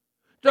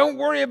 Don't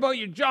worry about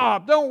your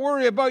job. Don't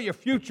worry about your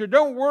future.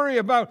 Don't worry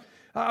about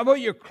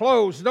your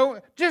clothes.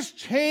 Just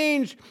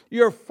change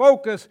your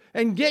focus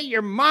and get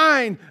your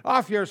mind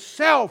off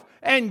yourself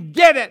and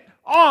get it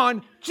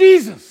on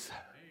Jesus.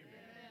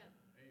 Amen.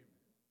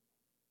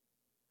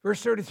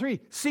 Verse 33,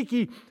 seek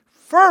ye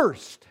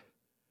first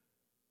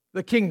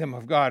the kingdom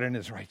of God and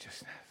His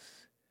righteousness.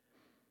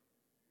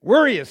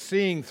 Worry is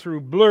seeing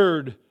through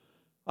blurred,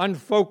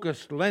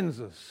 unfocused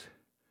lenses.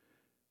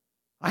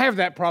 I have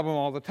that problem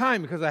all the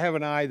time because I have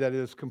an eye that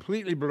is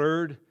completely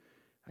blurred.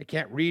 I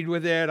can't read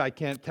with it. I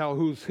can't tell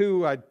who's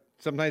who. I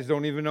sometimes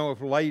don't even know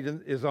if light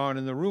is on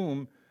in the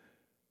room.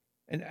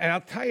 And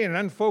I'll tell you, an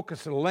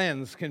unfocused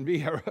lens can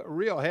be a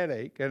real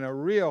headache and a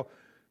real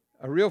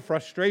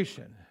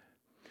frustration.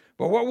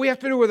 But what we have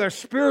to do with our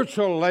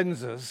spiritual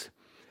lenses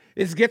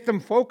is get them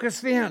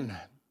focused in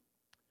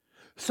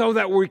so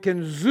that we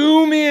can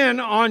zoom in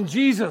on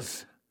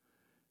Jesus.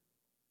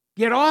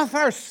 Get off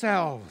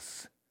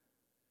ourselves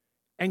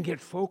and get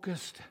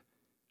focused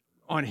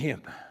on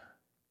Him.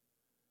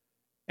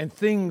 And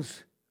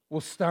things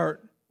will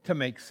start to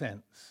make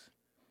sense.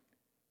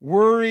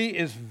 Worry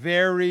is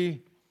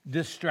very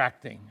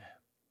distracting.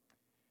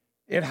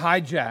 It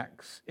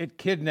hijacks, it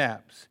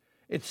kidnaps,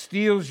 it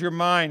steals your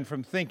mind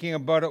from thinking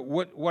about it,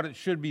 what it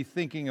should be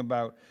thinking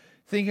about.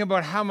 Thinking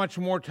about how much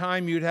more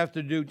time you'd have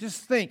to do.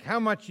 Just think how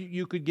much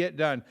you could get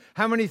done,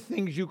 how many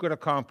things you could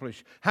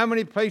accomplish, how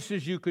many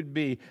places you could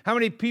be, how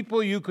many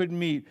people you could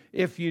meet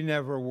if you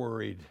never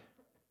worried.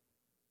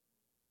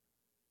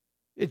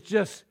 It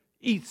just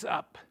eats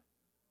up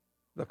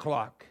the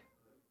clock.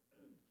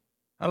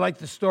 I like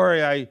the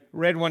story I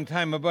read one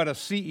time about a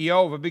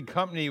CEO of a big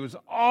company. He was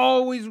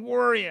always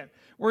worrying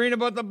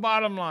about the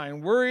bottom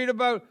line, worried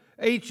about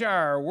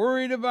HR,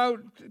 worried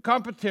about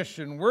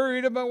competition,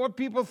 worried about what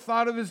people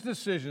thought of his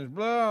decisions,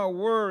 blah,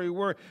 worry.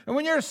 And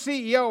when you're a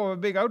CEO of a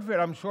big outfit,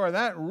 I'm sure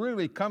that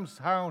really comes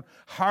down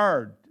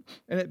hard,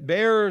 and it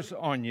bears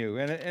on you,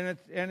 and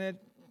it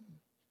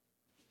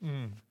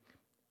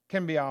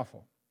can be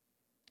awful.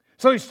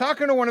 So he's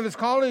talking to one of his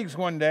colleagues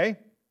one day,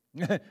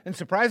 and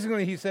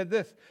surprisingly, he said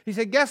this. He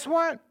said, guess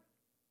what?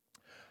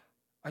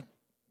 I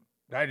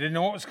didn't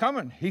know what was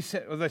coming. He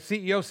said, the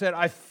CEO said,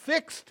 I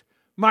fixed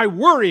my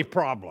worry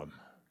problem.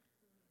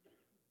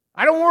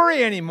 I don't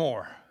worry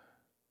anymore.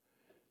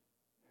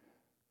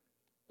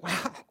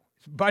 Wow.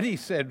 His buddy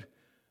said,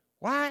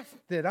 what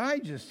did I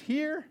just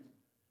hear?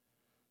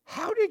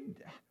 How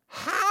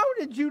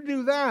did you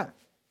do that?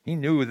 He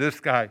knew this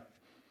guy.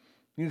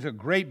 He was a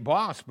great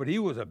boss, but he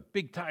was a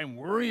big-time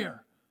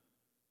worrier.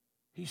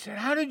 He said,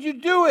 how did you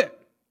do it?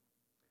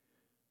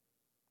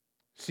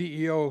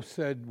 CEO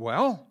said,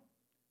 well,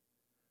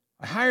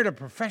 I hired a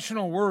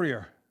professional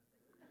worrier.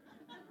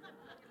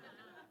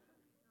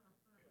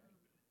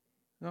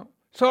 No.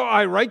 So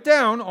I write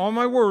down all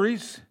my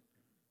worries,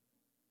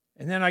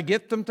 and then I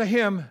get them to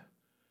him,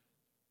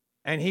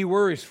 and he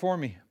worries for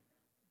me.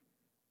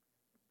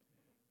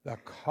 The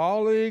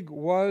colleague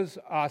was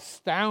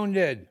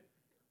astounded.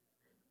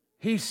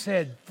 He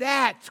said,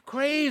 that's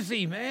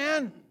crazy,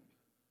 man.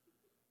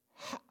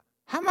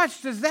 How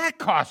much does that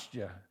cost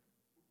you?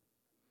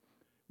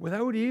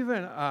 Without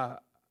even a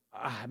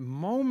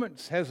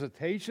moment's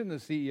hesitation, the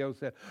CEO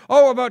said,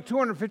 about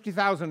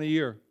 $250,000 a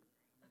year.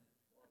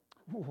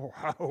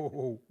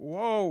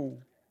 Whoa.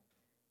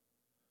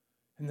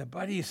 And the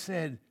buddy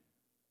said,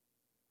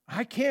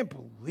 I can't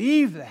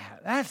believe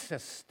that. That's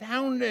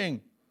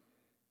astounding.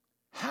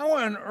 How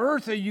on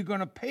earth are you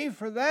going to pay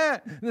for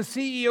that? And the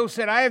CEO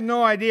said, I have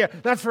no idea.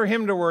 That's for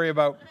him to worry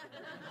about.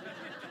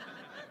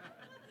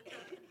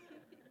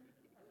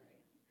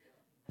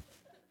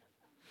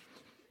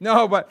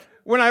 No, but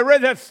when I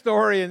read that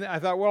story, and I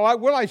thought, well,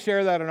 will I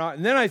share that or not?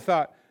 And then I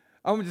thought,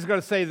 I'm just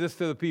going to say this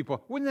to the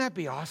people. Wouldn't that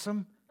be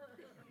awesome?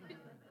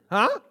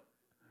 Huh?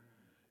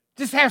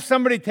 Just have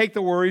somebody take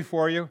the worry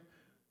for you.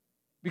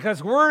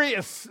 Because worry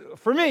is,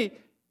 for me,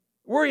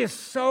 Worry is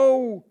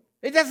so,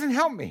 it doesn't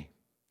help me.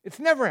 It's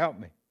never helped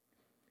me.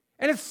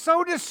 And it's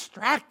so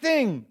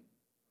distracting.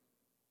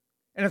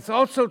 And it's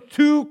also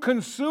too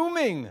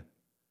consuming.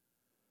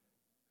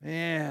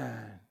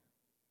 Man.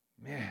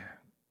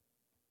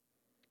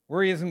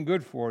 Worry isn't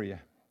good for you.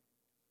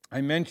 I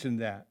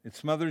mentioned that. It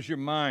smothers your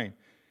mind.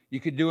 You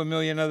could do a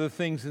million other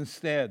things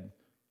instead.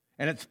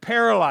 And it's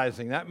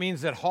paralyzing. That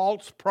means it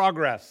halts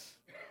progress.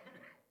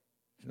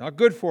 It's not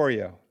good for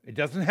you. It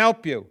doesn't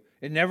help you.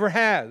 It never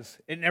has.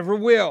 It never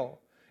will.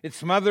 It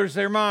smothers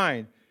their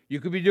mind. You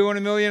could be doing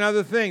a million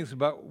other things,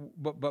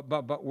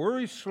 but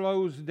worry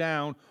slows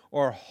down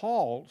or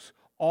halts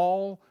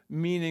all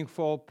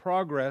meaningful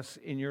progress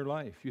in your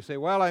life. You say,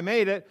 well, I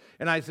made it,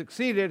 and I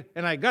succeeded,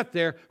 and I got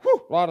there.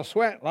 Whew, a lot of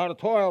sweat, a lot of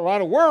toil, a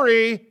lot of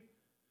worry.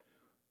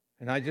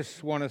 And I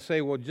just want to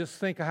say, well, just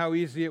think of how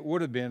easy it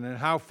would have been and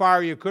how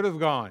far you could have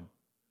gone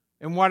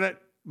and what it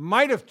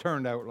might have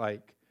turned out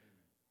like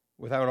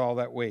without all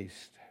that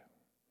waste.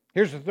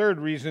 Here's the third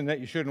reason that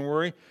you shouldn't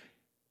worry,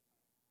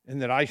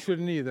 and that I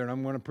shouldn't either, and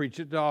I'm going to preach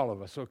it to all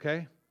of us,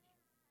 okay?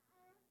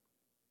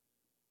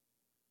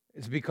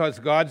 It's because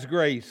God's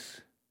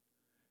grace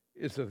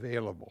is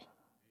available.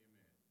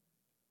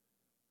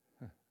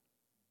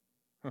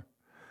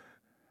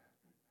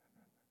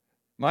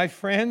 My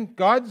friend,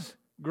 God's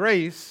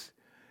grace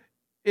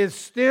is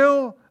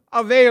still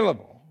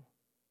available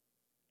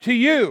to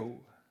you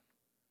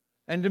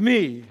and to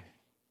me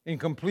in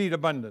complete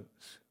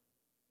abundance.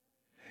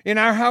 In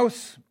our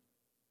house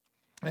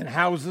and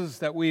houses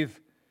that we've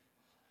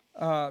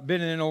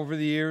been in over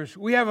the years,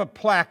 we have a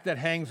plaque that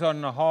hangs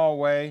on the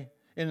hallway,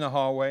 in the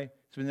hallway.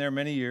 It's been there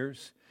many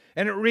years.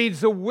 And it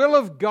reads, "The will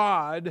of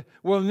God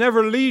will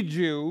never lead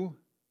you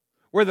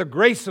where the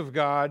grace of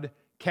God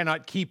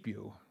cannot keep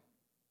you."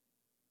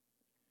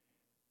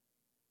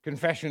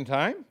 Confession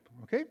time.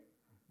 Okay,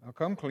 I'll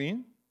come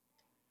clean.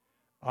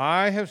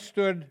 I have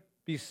stood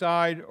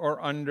beside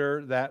or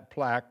under that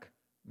plaque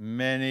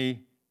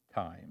many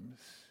times.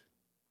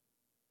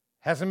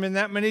 Hasn't been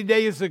that many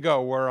days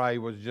ago where I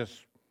was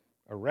just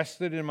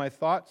arrested in my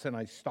thoughts and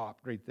I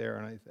stopped right there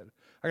and I said,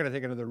 I got to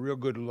take another real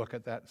good look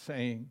at that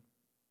saying.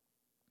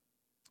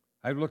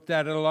 I've looked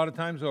at it a lot of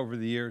times over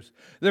the years.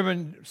 There have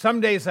been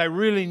some days I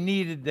really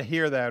needed to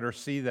hear that or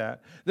see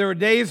that. There were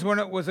days when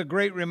it was a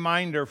great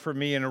reminder for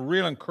me and a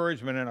real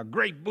encouragement and a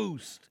great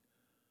boost.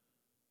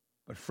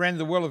 But friend,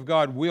 the will of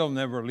God will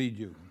never lead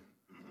you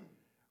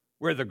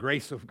where the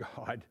grace of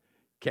God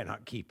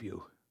cannot keep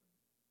you.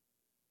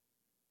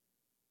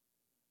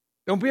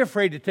 Don't be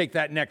afraid to take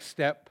that next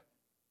step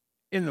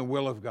in the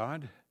will of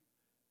God.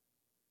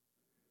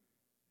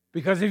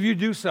 Because if you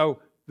do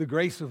so, the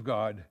grace of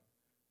God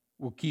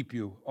will keep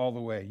you all the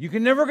way. You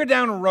can never go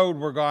down a road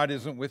where God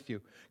isn't with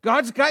you.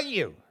 God's got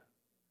you.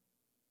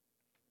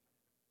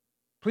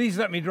 Please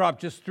let me drop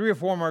just 3 or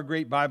 4 more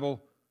great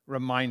Bible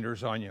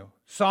reminders on you.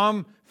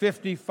 Psalm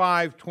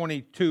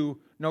 55:22,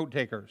 note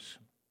takers.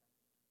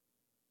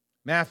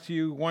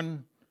 Matthew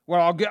 1.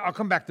 Well, I'll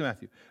come back to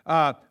Matthew.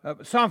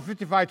 Psalm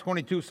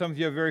 55:22, some of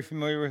you are very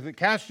familiar with it.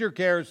 Cast your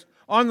cares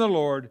on the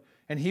Lord,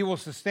 and He will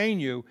sustain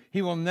you.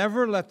 He will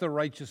never let the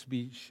righteous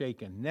be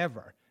shaken.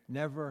 Never,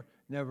 never,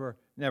 never,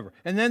 never.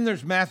 And then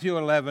there's Matthew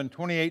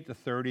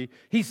 11:28-30.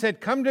 He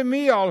said, "Come to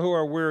me, all who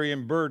are weary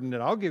and burdened,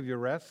 and I'll give you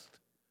rest."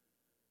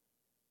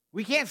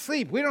 We can't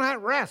sleep. We don't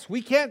have rest.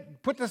 We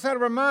can't put this out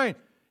of our mind.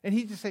 And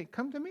He just said,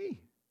 "Come to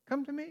me.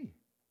 Come to me.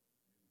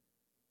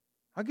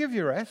 I'll give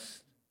you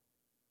rest.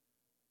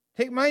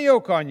 Take my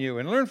yoke on you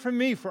and learn from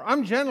me, for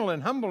I'm gentle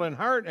and humble in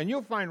heart, and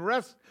you'll find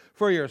rest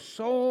for your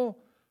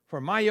soul. For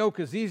my yoke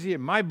is easy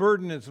and my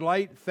burden is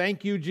light."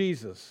 Thank you,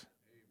 Jesus.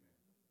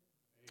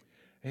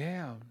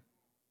 Yeah.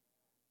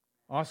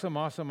 Awesome,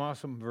 awesome,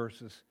 awesome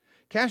verses.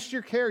 Cast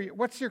your care.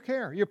 What's your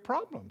care? Your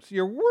problems,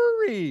 your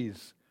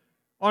worries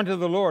onto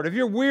the Lord. If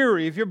you're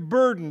weary, if you're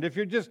burdened, if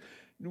you're just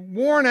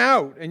worn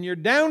out and you're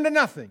down to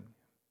nothing,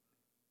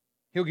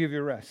 He'll give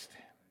you rest.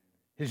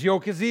 His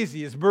yoke is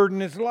easy. His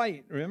burden is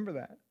light. Remember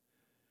that.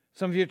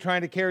 Some of you are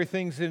trying to carry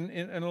things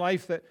in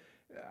life that,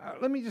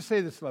 let me just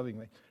say this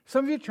lovingly.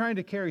 Some of you are trying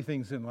to carry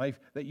things in life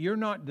that you're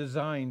not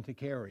designed to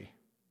carry.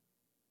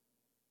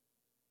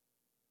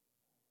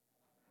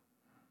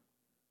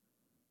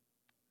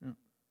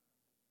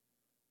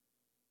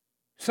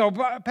 So,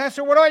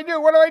 Pastor, what do I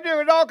do? What do I do?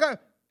 It all comes.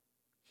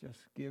 Just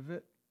give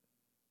it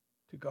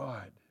to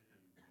God.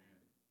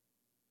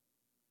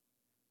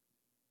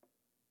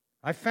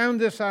 I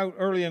found this out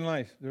early in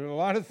life. There were a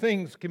lot of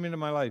things come into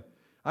my life.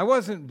 I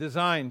wasn't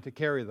designed to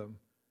carry them.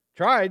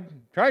 Tried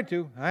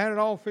to. I had it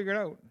all figured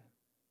out.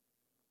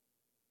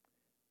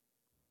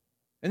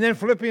 And then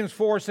Philippians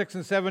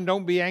 4:6-7,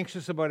 don't be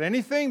anxious about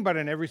anything, but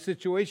in every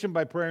situation,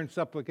 by prayer and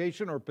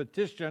supplication or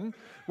petition,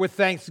 with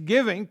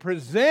thanksgiving,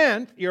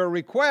 present your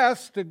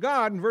requests to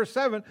God, in verse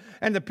 7,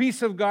 and the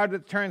peace of God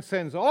that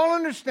transcends all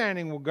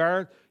understanding will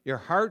guard your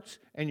hearts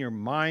and your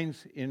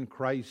minds in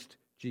Christ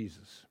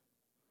Jesus.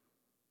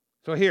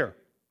 So here,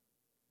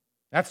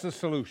 that's the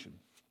solution.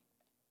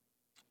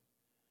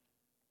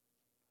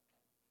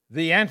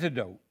 The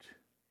antidote,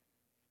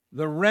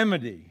 the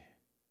remedy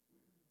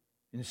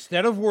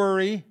Instead of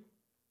worry,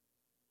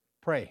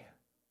 pray.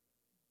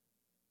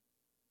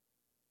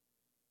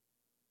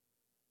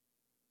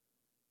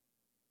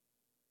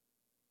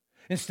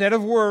 Instead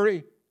of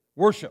worry,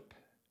 worship.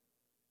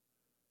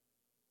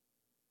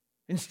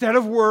 Instead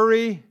of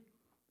worry,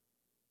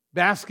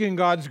 bask in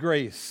God's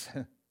grace.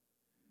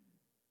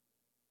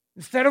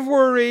 Instead of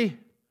worry,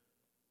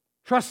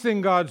 trust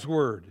in God's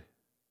word.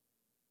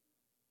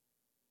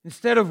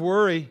 Instead of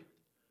worry,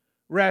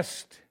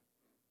 rest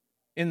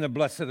in the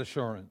blessed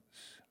assurance.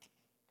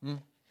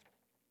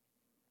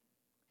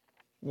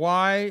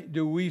 Why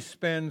do we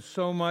spend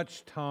so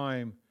much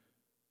time,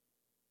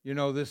 you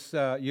know this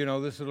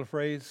little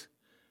phrase?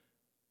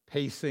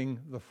 Pacing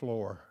the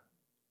floor.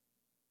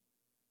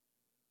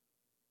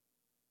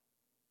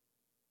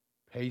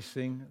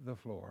 Pacing the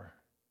floor.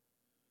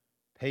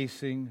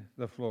 Pacing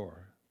the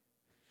floor.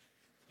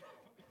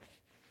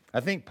 I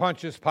think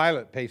Pontius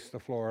Pilate paced the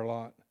floor a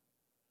lot.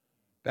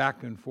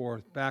 Back and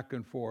forth, back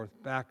and forth,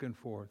 back and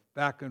forth,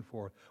 back and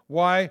forth.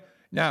 Why?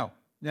 Now,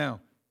 I'm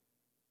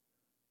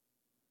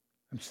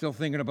still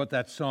thinking about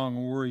that song,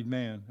 A Worried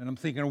Man, and I'm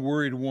thinking a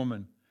worried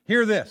woman.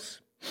 Hear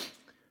this.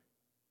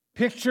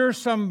 Picture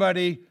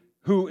somebody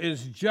who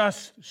is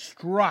just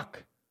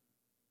struck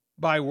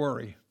by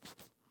worry,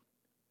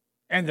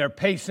 and they're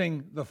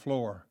pacing the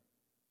floor.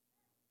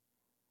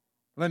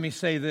 Let me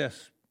say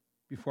this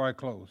before I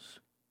close.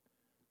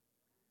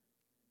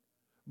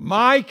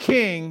 My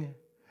King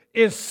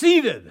is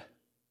seated.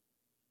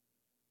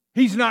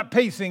 He's not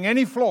pacing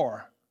any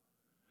floor.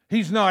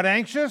 He's not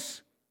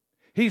anxious.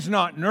 He's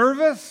not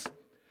nervous.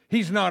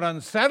 He's not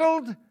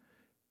unsettled.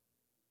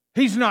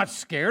 He's not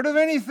scared of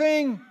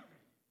anything.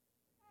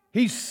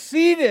 He's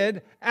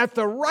seated at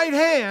the right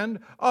hand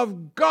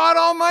of God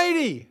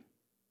Almighty.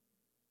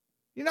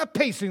 He's not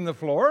pacing the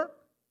floor.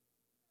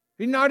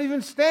 He's not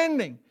even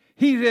standing.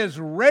 He is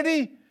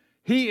ready.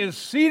 He is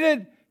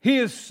seated. He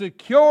is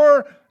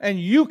secure, and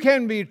you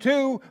can be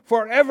too,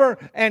 forever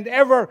and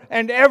ever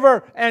and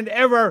ever and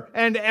ever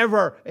and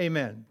ever.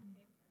 Amen.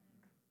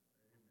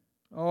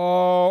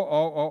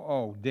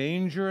 Oh,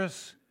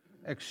 dangerous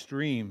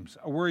extremes.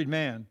 A worried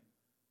man,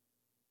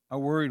 a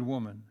worried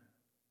woman,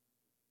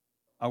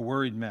 a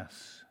worried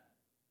mess.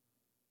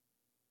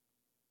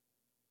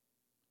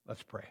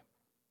 Let's pray.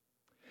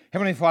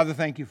 Heavenly Father,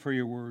 thank you for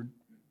your word.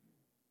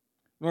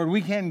 Lord,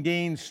 we can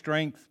gain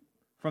strength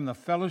from the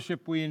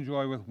fellowship we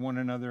enjoy with one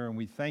another, and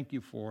we thank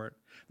you for it.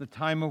 The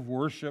time of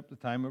worship, the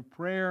time of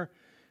prayer,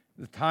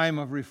 the time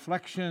of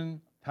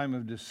reflection, time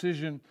of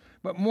decision.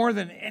 But more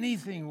than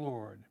anything,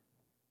 Lord,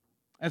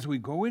 as we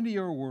go into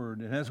your word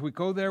and as we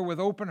go there with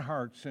open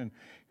hearts and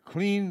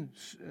clean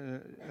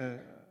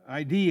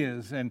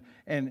ideas and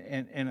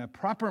a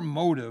proper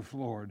motive,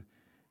 Lord,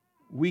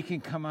 we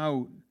can come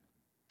out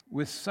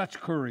with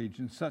such courage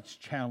and such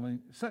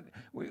challenge.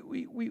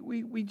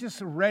 We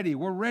just are ready.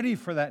 We're ready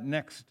for that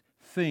next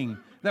thing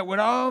that would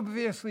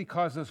obviously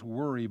cause us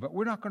worry, but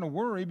we're not going to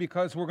worry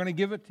because we're going to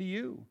give it to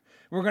you.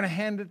 We're going to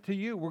hand it to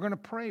you. We're going to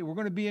pray. We're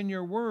going to be in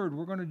your word.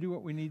 We're going to do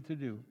what we need to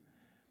do.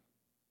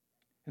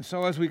 And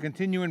so as we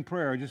continue in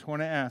prayer, I just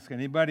want to ask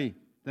anybody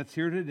that's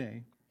here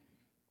today,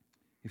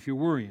 if you're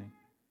worrying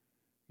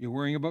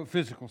about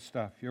physical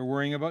stuff, you're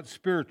worrying about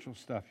spiritual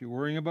stuff, you're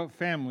worrying about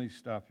family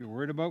stuff, you're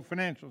worried about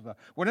financial stuff,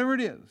 whatever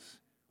it is,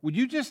 would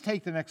you just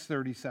take the next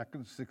 30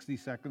 seconds, 60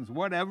 seconds,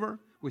 whatever,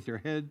 with your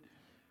head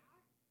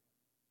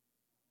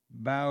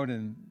bowed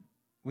and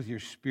with your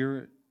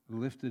spirit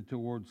lifted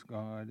towards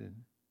God, and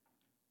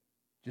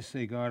just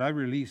say, God, I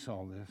release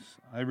all this.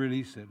 I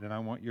release it, and I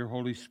want your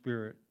Holy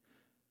Spirit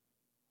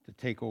to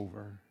take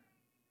over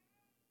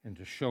and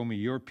to show me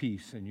your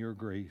peace and your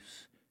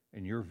grace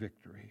and your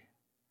victory.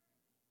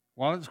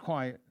 While it's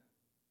quiet,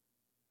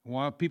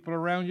 while people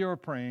around you are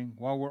praying,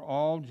 while we're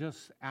all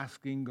just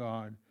asking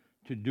God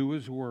to do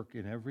his work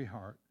in every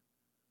heart,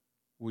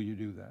 will you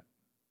do that?